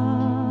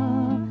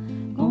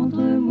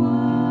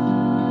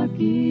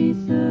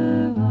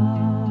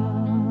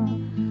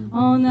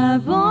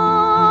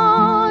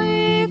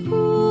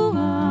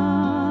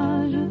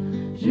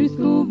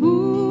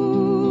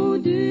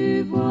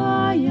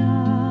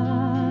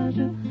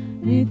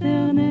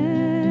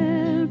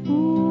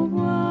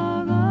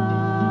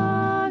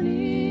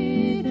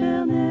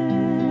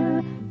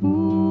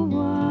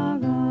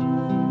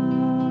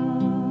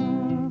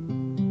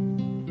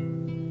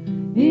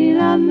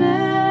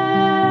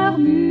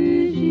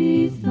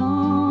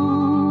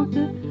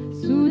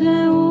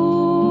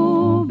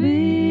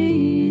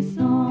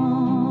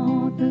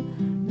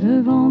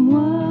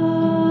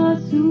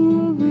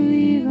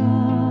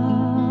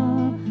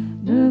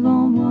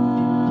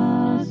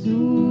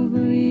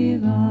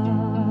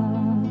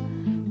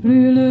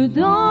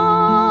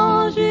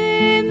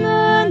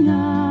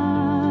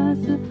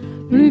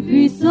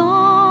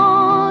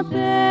présente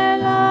est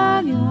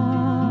la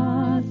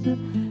grâce,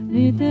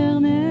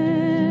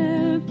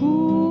 l'éternel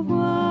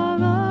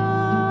pourvoira,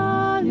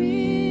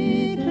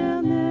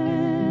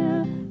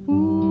 l'éternel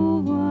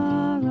pourvoira.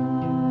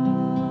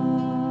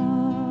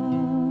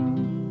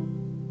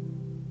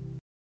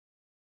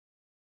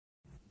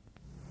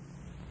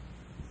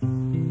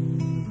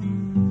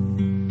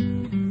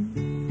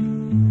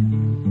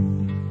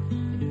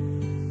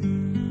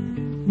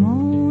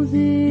 Monts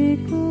et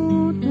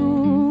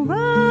coteaux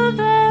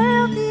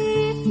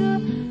reverdissent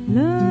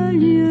le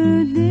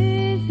lieu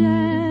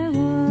désert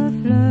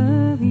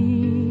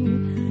fleuri.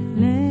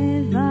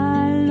 Les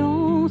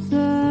vallons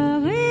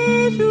se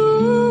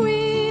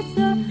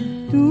réjouissent,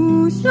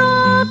 tout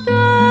chante,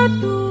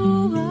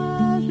 tout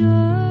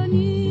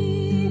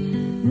rajeunit.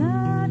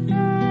 La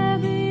terre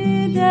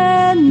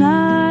Éden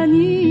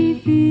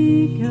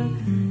magnifique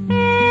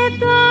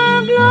est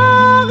un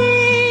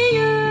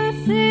glorieux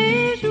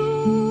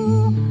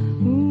séjour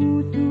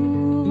où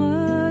tout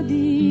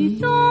redit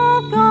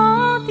son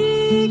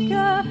cantique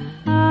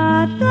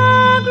à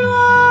ta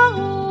gloire,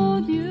 ô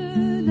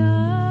Dieu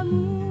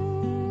d'amour.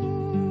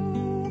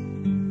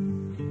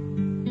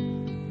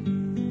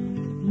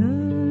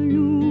 Le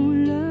loup,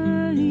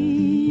 le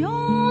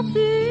lion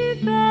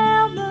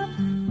superbe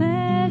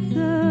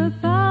paissent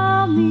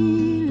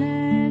parmi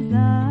les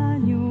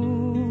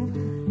agneaux.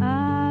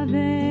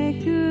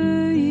 Avec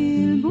eux,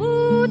 ils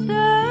broutent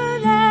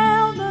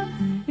l'herbe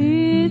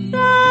et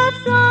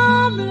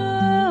s'assemblent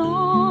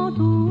en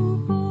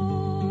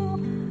troupeau.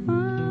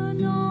 Un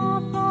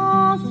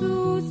enfant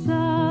sous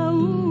sa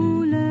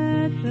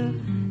houlette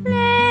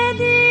les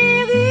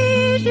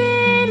dirige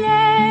et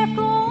les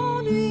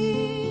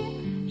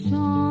conduit,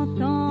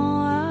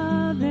 chantant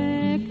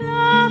avec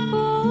la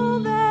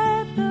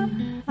fauvette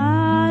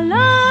à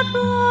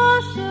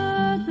l'approche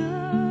de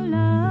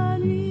la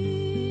nuit.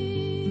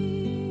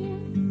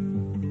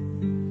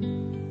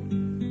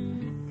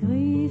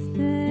 Christ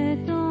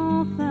est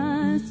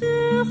enfin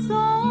sur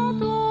son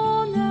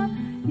trône,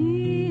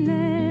 il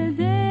est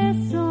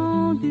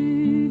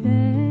descendu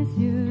des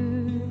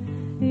cieux,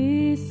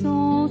 et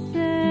son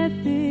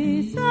sceptre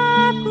et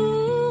sa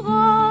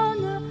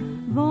couronne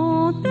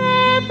vont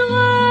être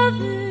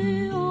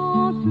vus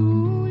en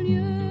tout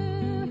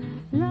lieu.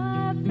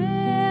 La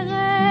paix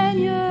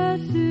règne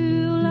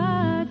sur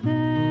la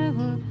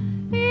terre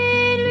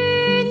et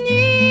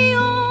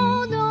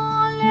l'union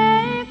dans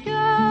les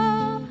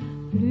cœurs.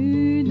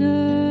 Plus de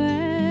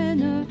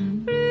haine,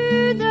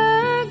 plus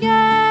de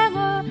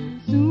guerre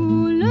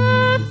sous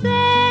le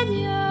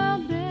Seigneur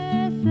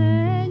des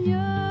Seigneurs.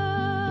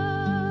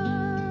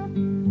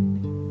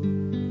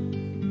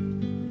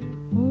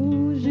 Ô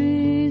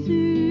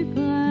Jésus,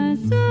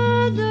 Prince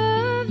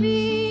de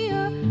vie,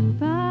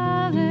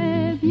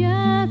 paraît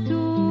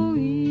bientôt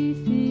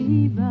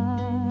ici-bas.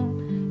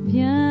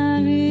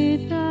 Viens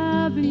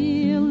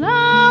rétablir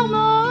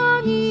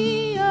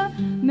l'harmonie,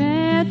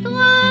 mettre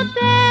un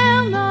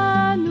terme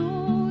à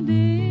nos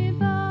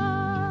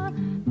débats.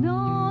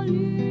 Dans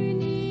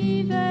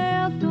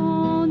l'univers,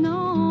 ton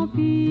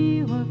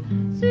empire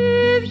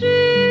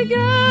subjugue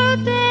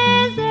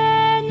tes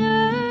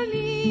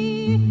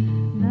ennemis.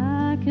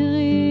 La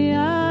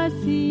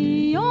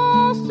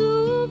création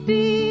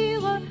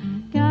soupire,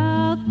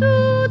 car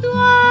tout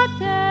doit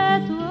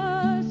être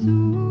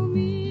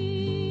soumis.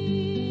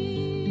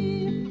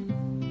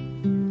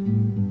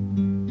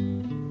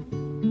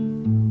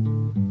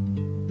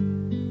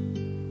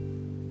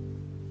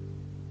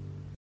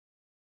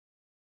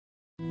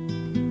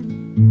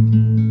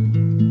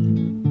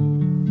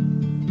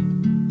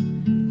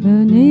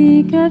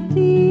 Venez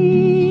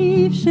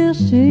captifs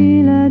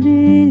chercher la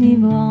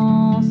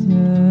délivrance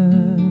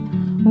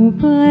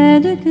auprès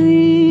de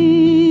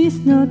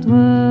Christ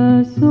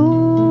notre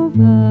Sauveur.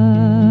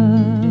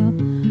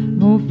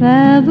 Vos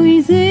fers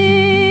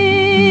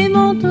brisés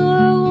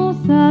montreront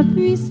sa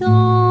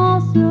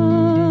puissance,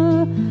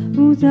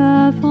 vous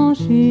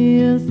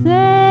affranchir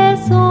c'est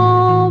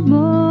son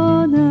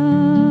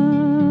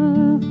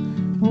bonheur.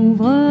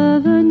 Pauvres,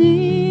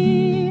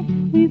 venez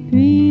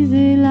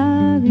épuiser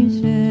la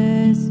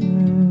richesse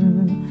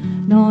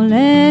dans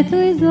les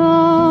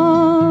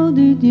trésors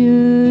du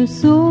Dieu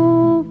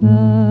Sauveur.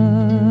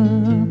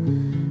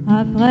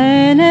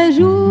 Après les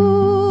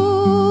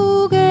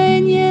jours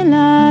régnait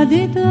la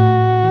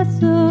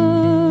détresse,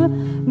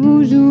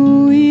 vous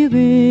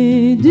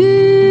jouirez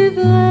du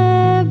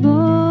vrai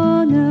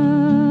bonheur.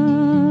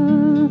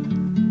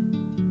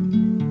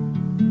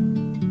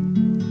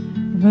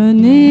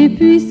 Venez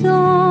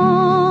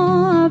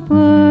puissants,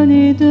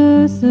 apprenez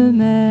de se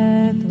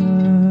mettre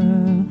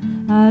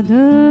à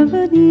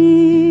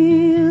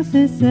devenir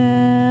ses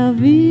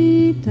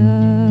serviteurs.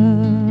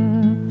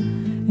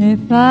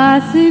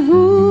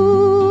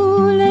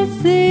 Effacez-vous,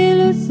 laissez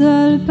le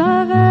seul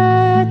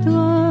paraître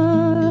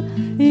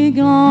et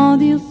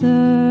grandir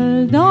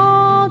seul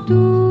dans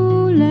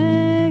tous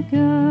les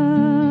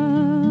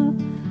cœurs.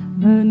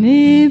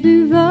 Venez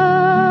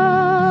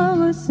buveurs,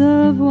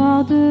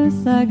 recevoir de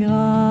sa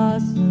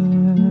grâce,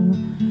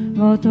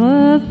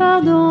 votre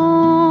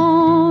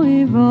pardon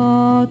et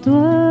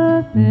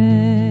votre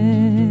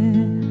paix.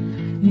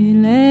 Et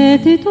les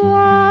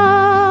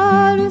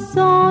étoiles, le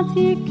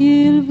sentier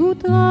qu'il vous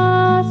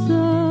trace,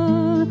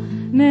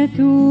 mais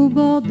tout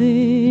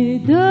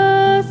bordé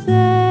de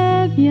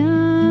ses bienfaits.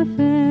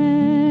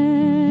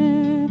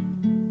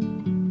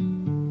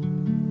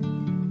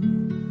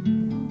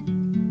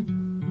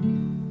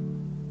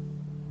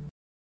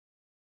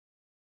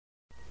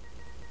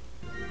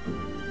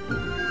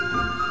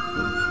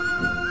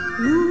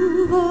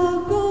 Nous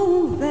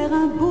voguons vers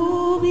un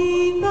beau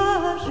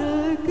rivage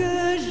que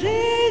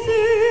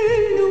Jésus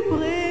nous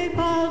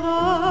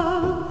prépara.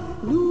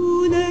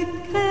 Nous ne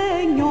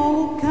craignons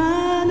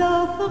aucun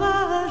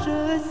naufrage,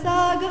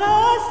 sa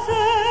grâce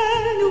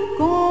nous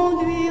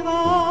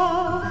conduira.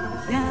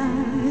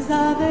 Viens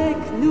avec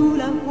nous,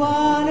 la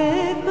voile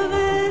est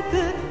prête.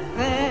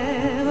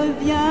 Frère,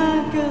 viens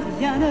que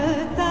rien ne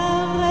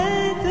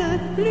t'arrête.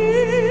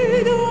 Plus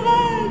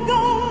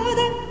d'ouragan,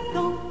 de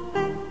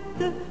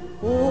tempête,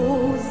 au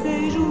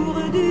séjour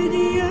du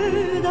Dieu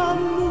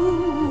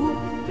d'amour.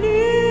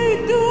 Plus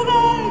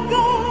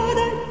d'ouragan,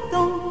 de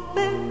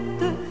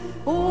tempête,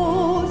 au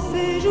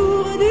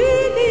séjour du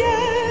Dieu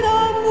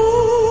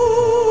d'amour.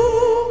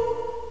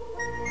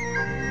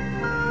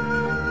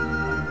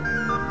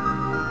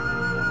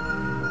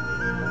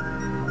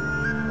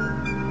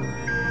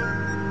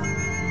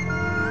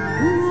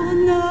 Pour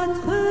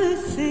notre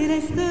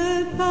céleste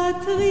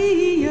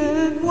patrie,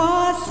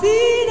 voici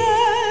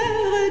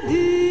l'heure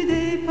du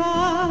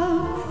départ.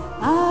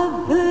 À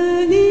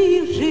venir,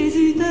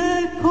 Jésus te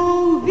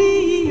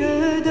convie,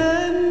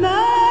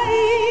 demain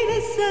il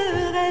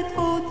serait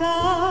trop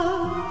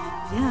tard.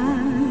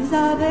 Viens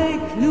avec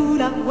nous,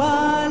 la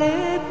voile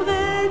est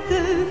prête.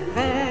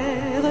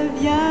 Frère,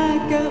 viens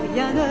que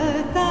rien ne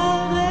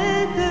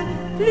t'arrête.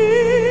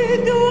 Plus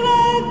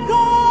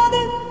d'ouragan,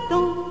 de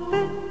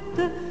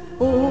tempête,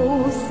 au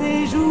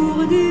séjour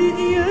du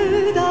Dieu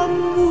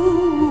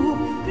d'amour.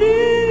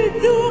 Plus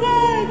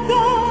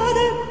d'ouragan,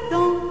 de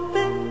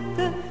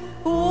tempête,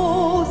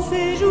 au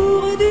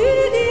séjour du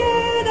Dieu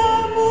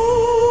d'amour.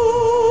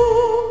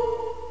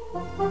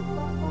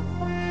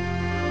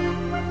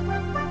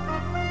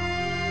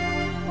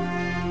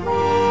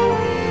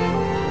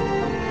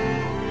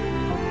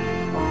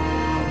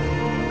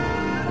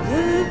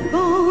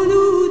 Devant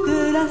nous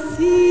de la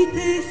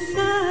cité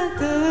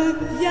sainte,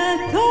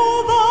 bientôt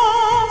va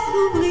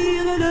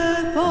s'ouvrir le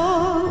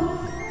port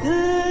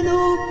de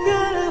nos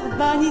cœurs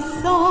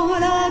bannissant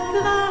la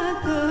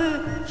crainte,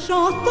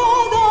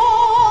 chantons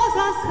dans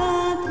un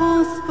saint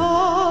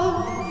transport.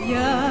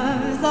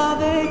 Viens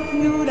avec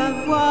nous, la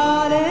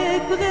voile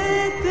est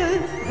prête.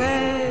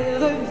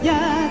 Frère,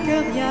 viens que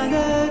rien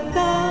ne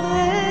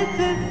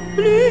t'arrête.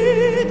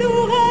 Plus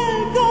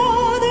d'ouragan,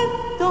 de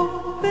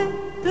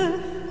tempête,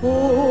 au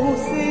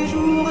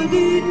séjour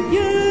du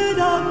Dieu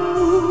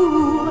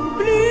d'amour.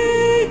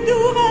 Plus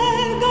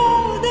d'ouragan,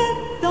 de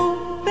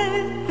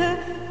tempête,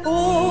 au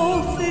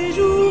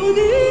séjour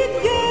du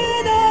Dieu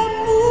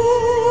d'amour.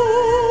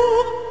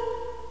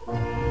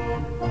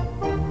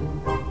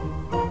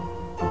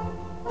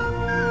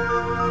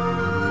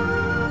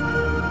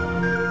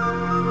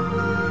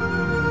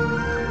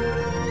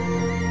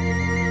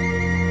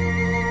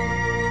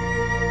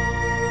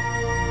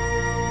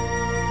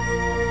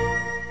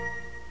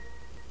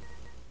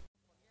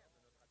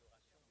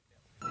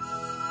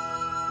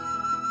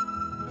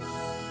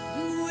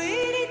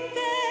 Louez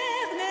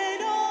l'Éternel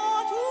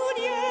en tout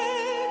lieu,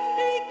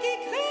 lui qui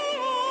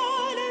créa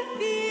le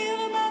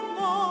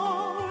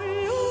firmament.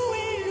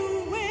 Louez,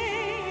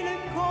 louez-le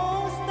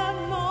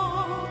constamment,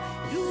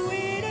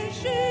 louez-le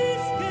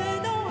jusque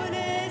dans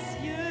les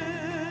cieux.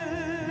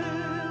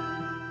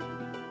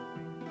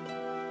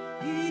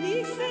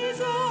 Unis ses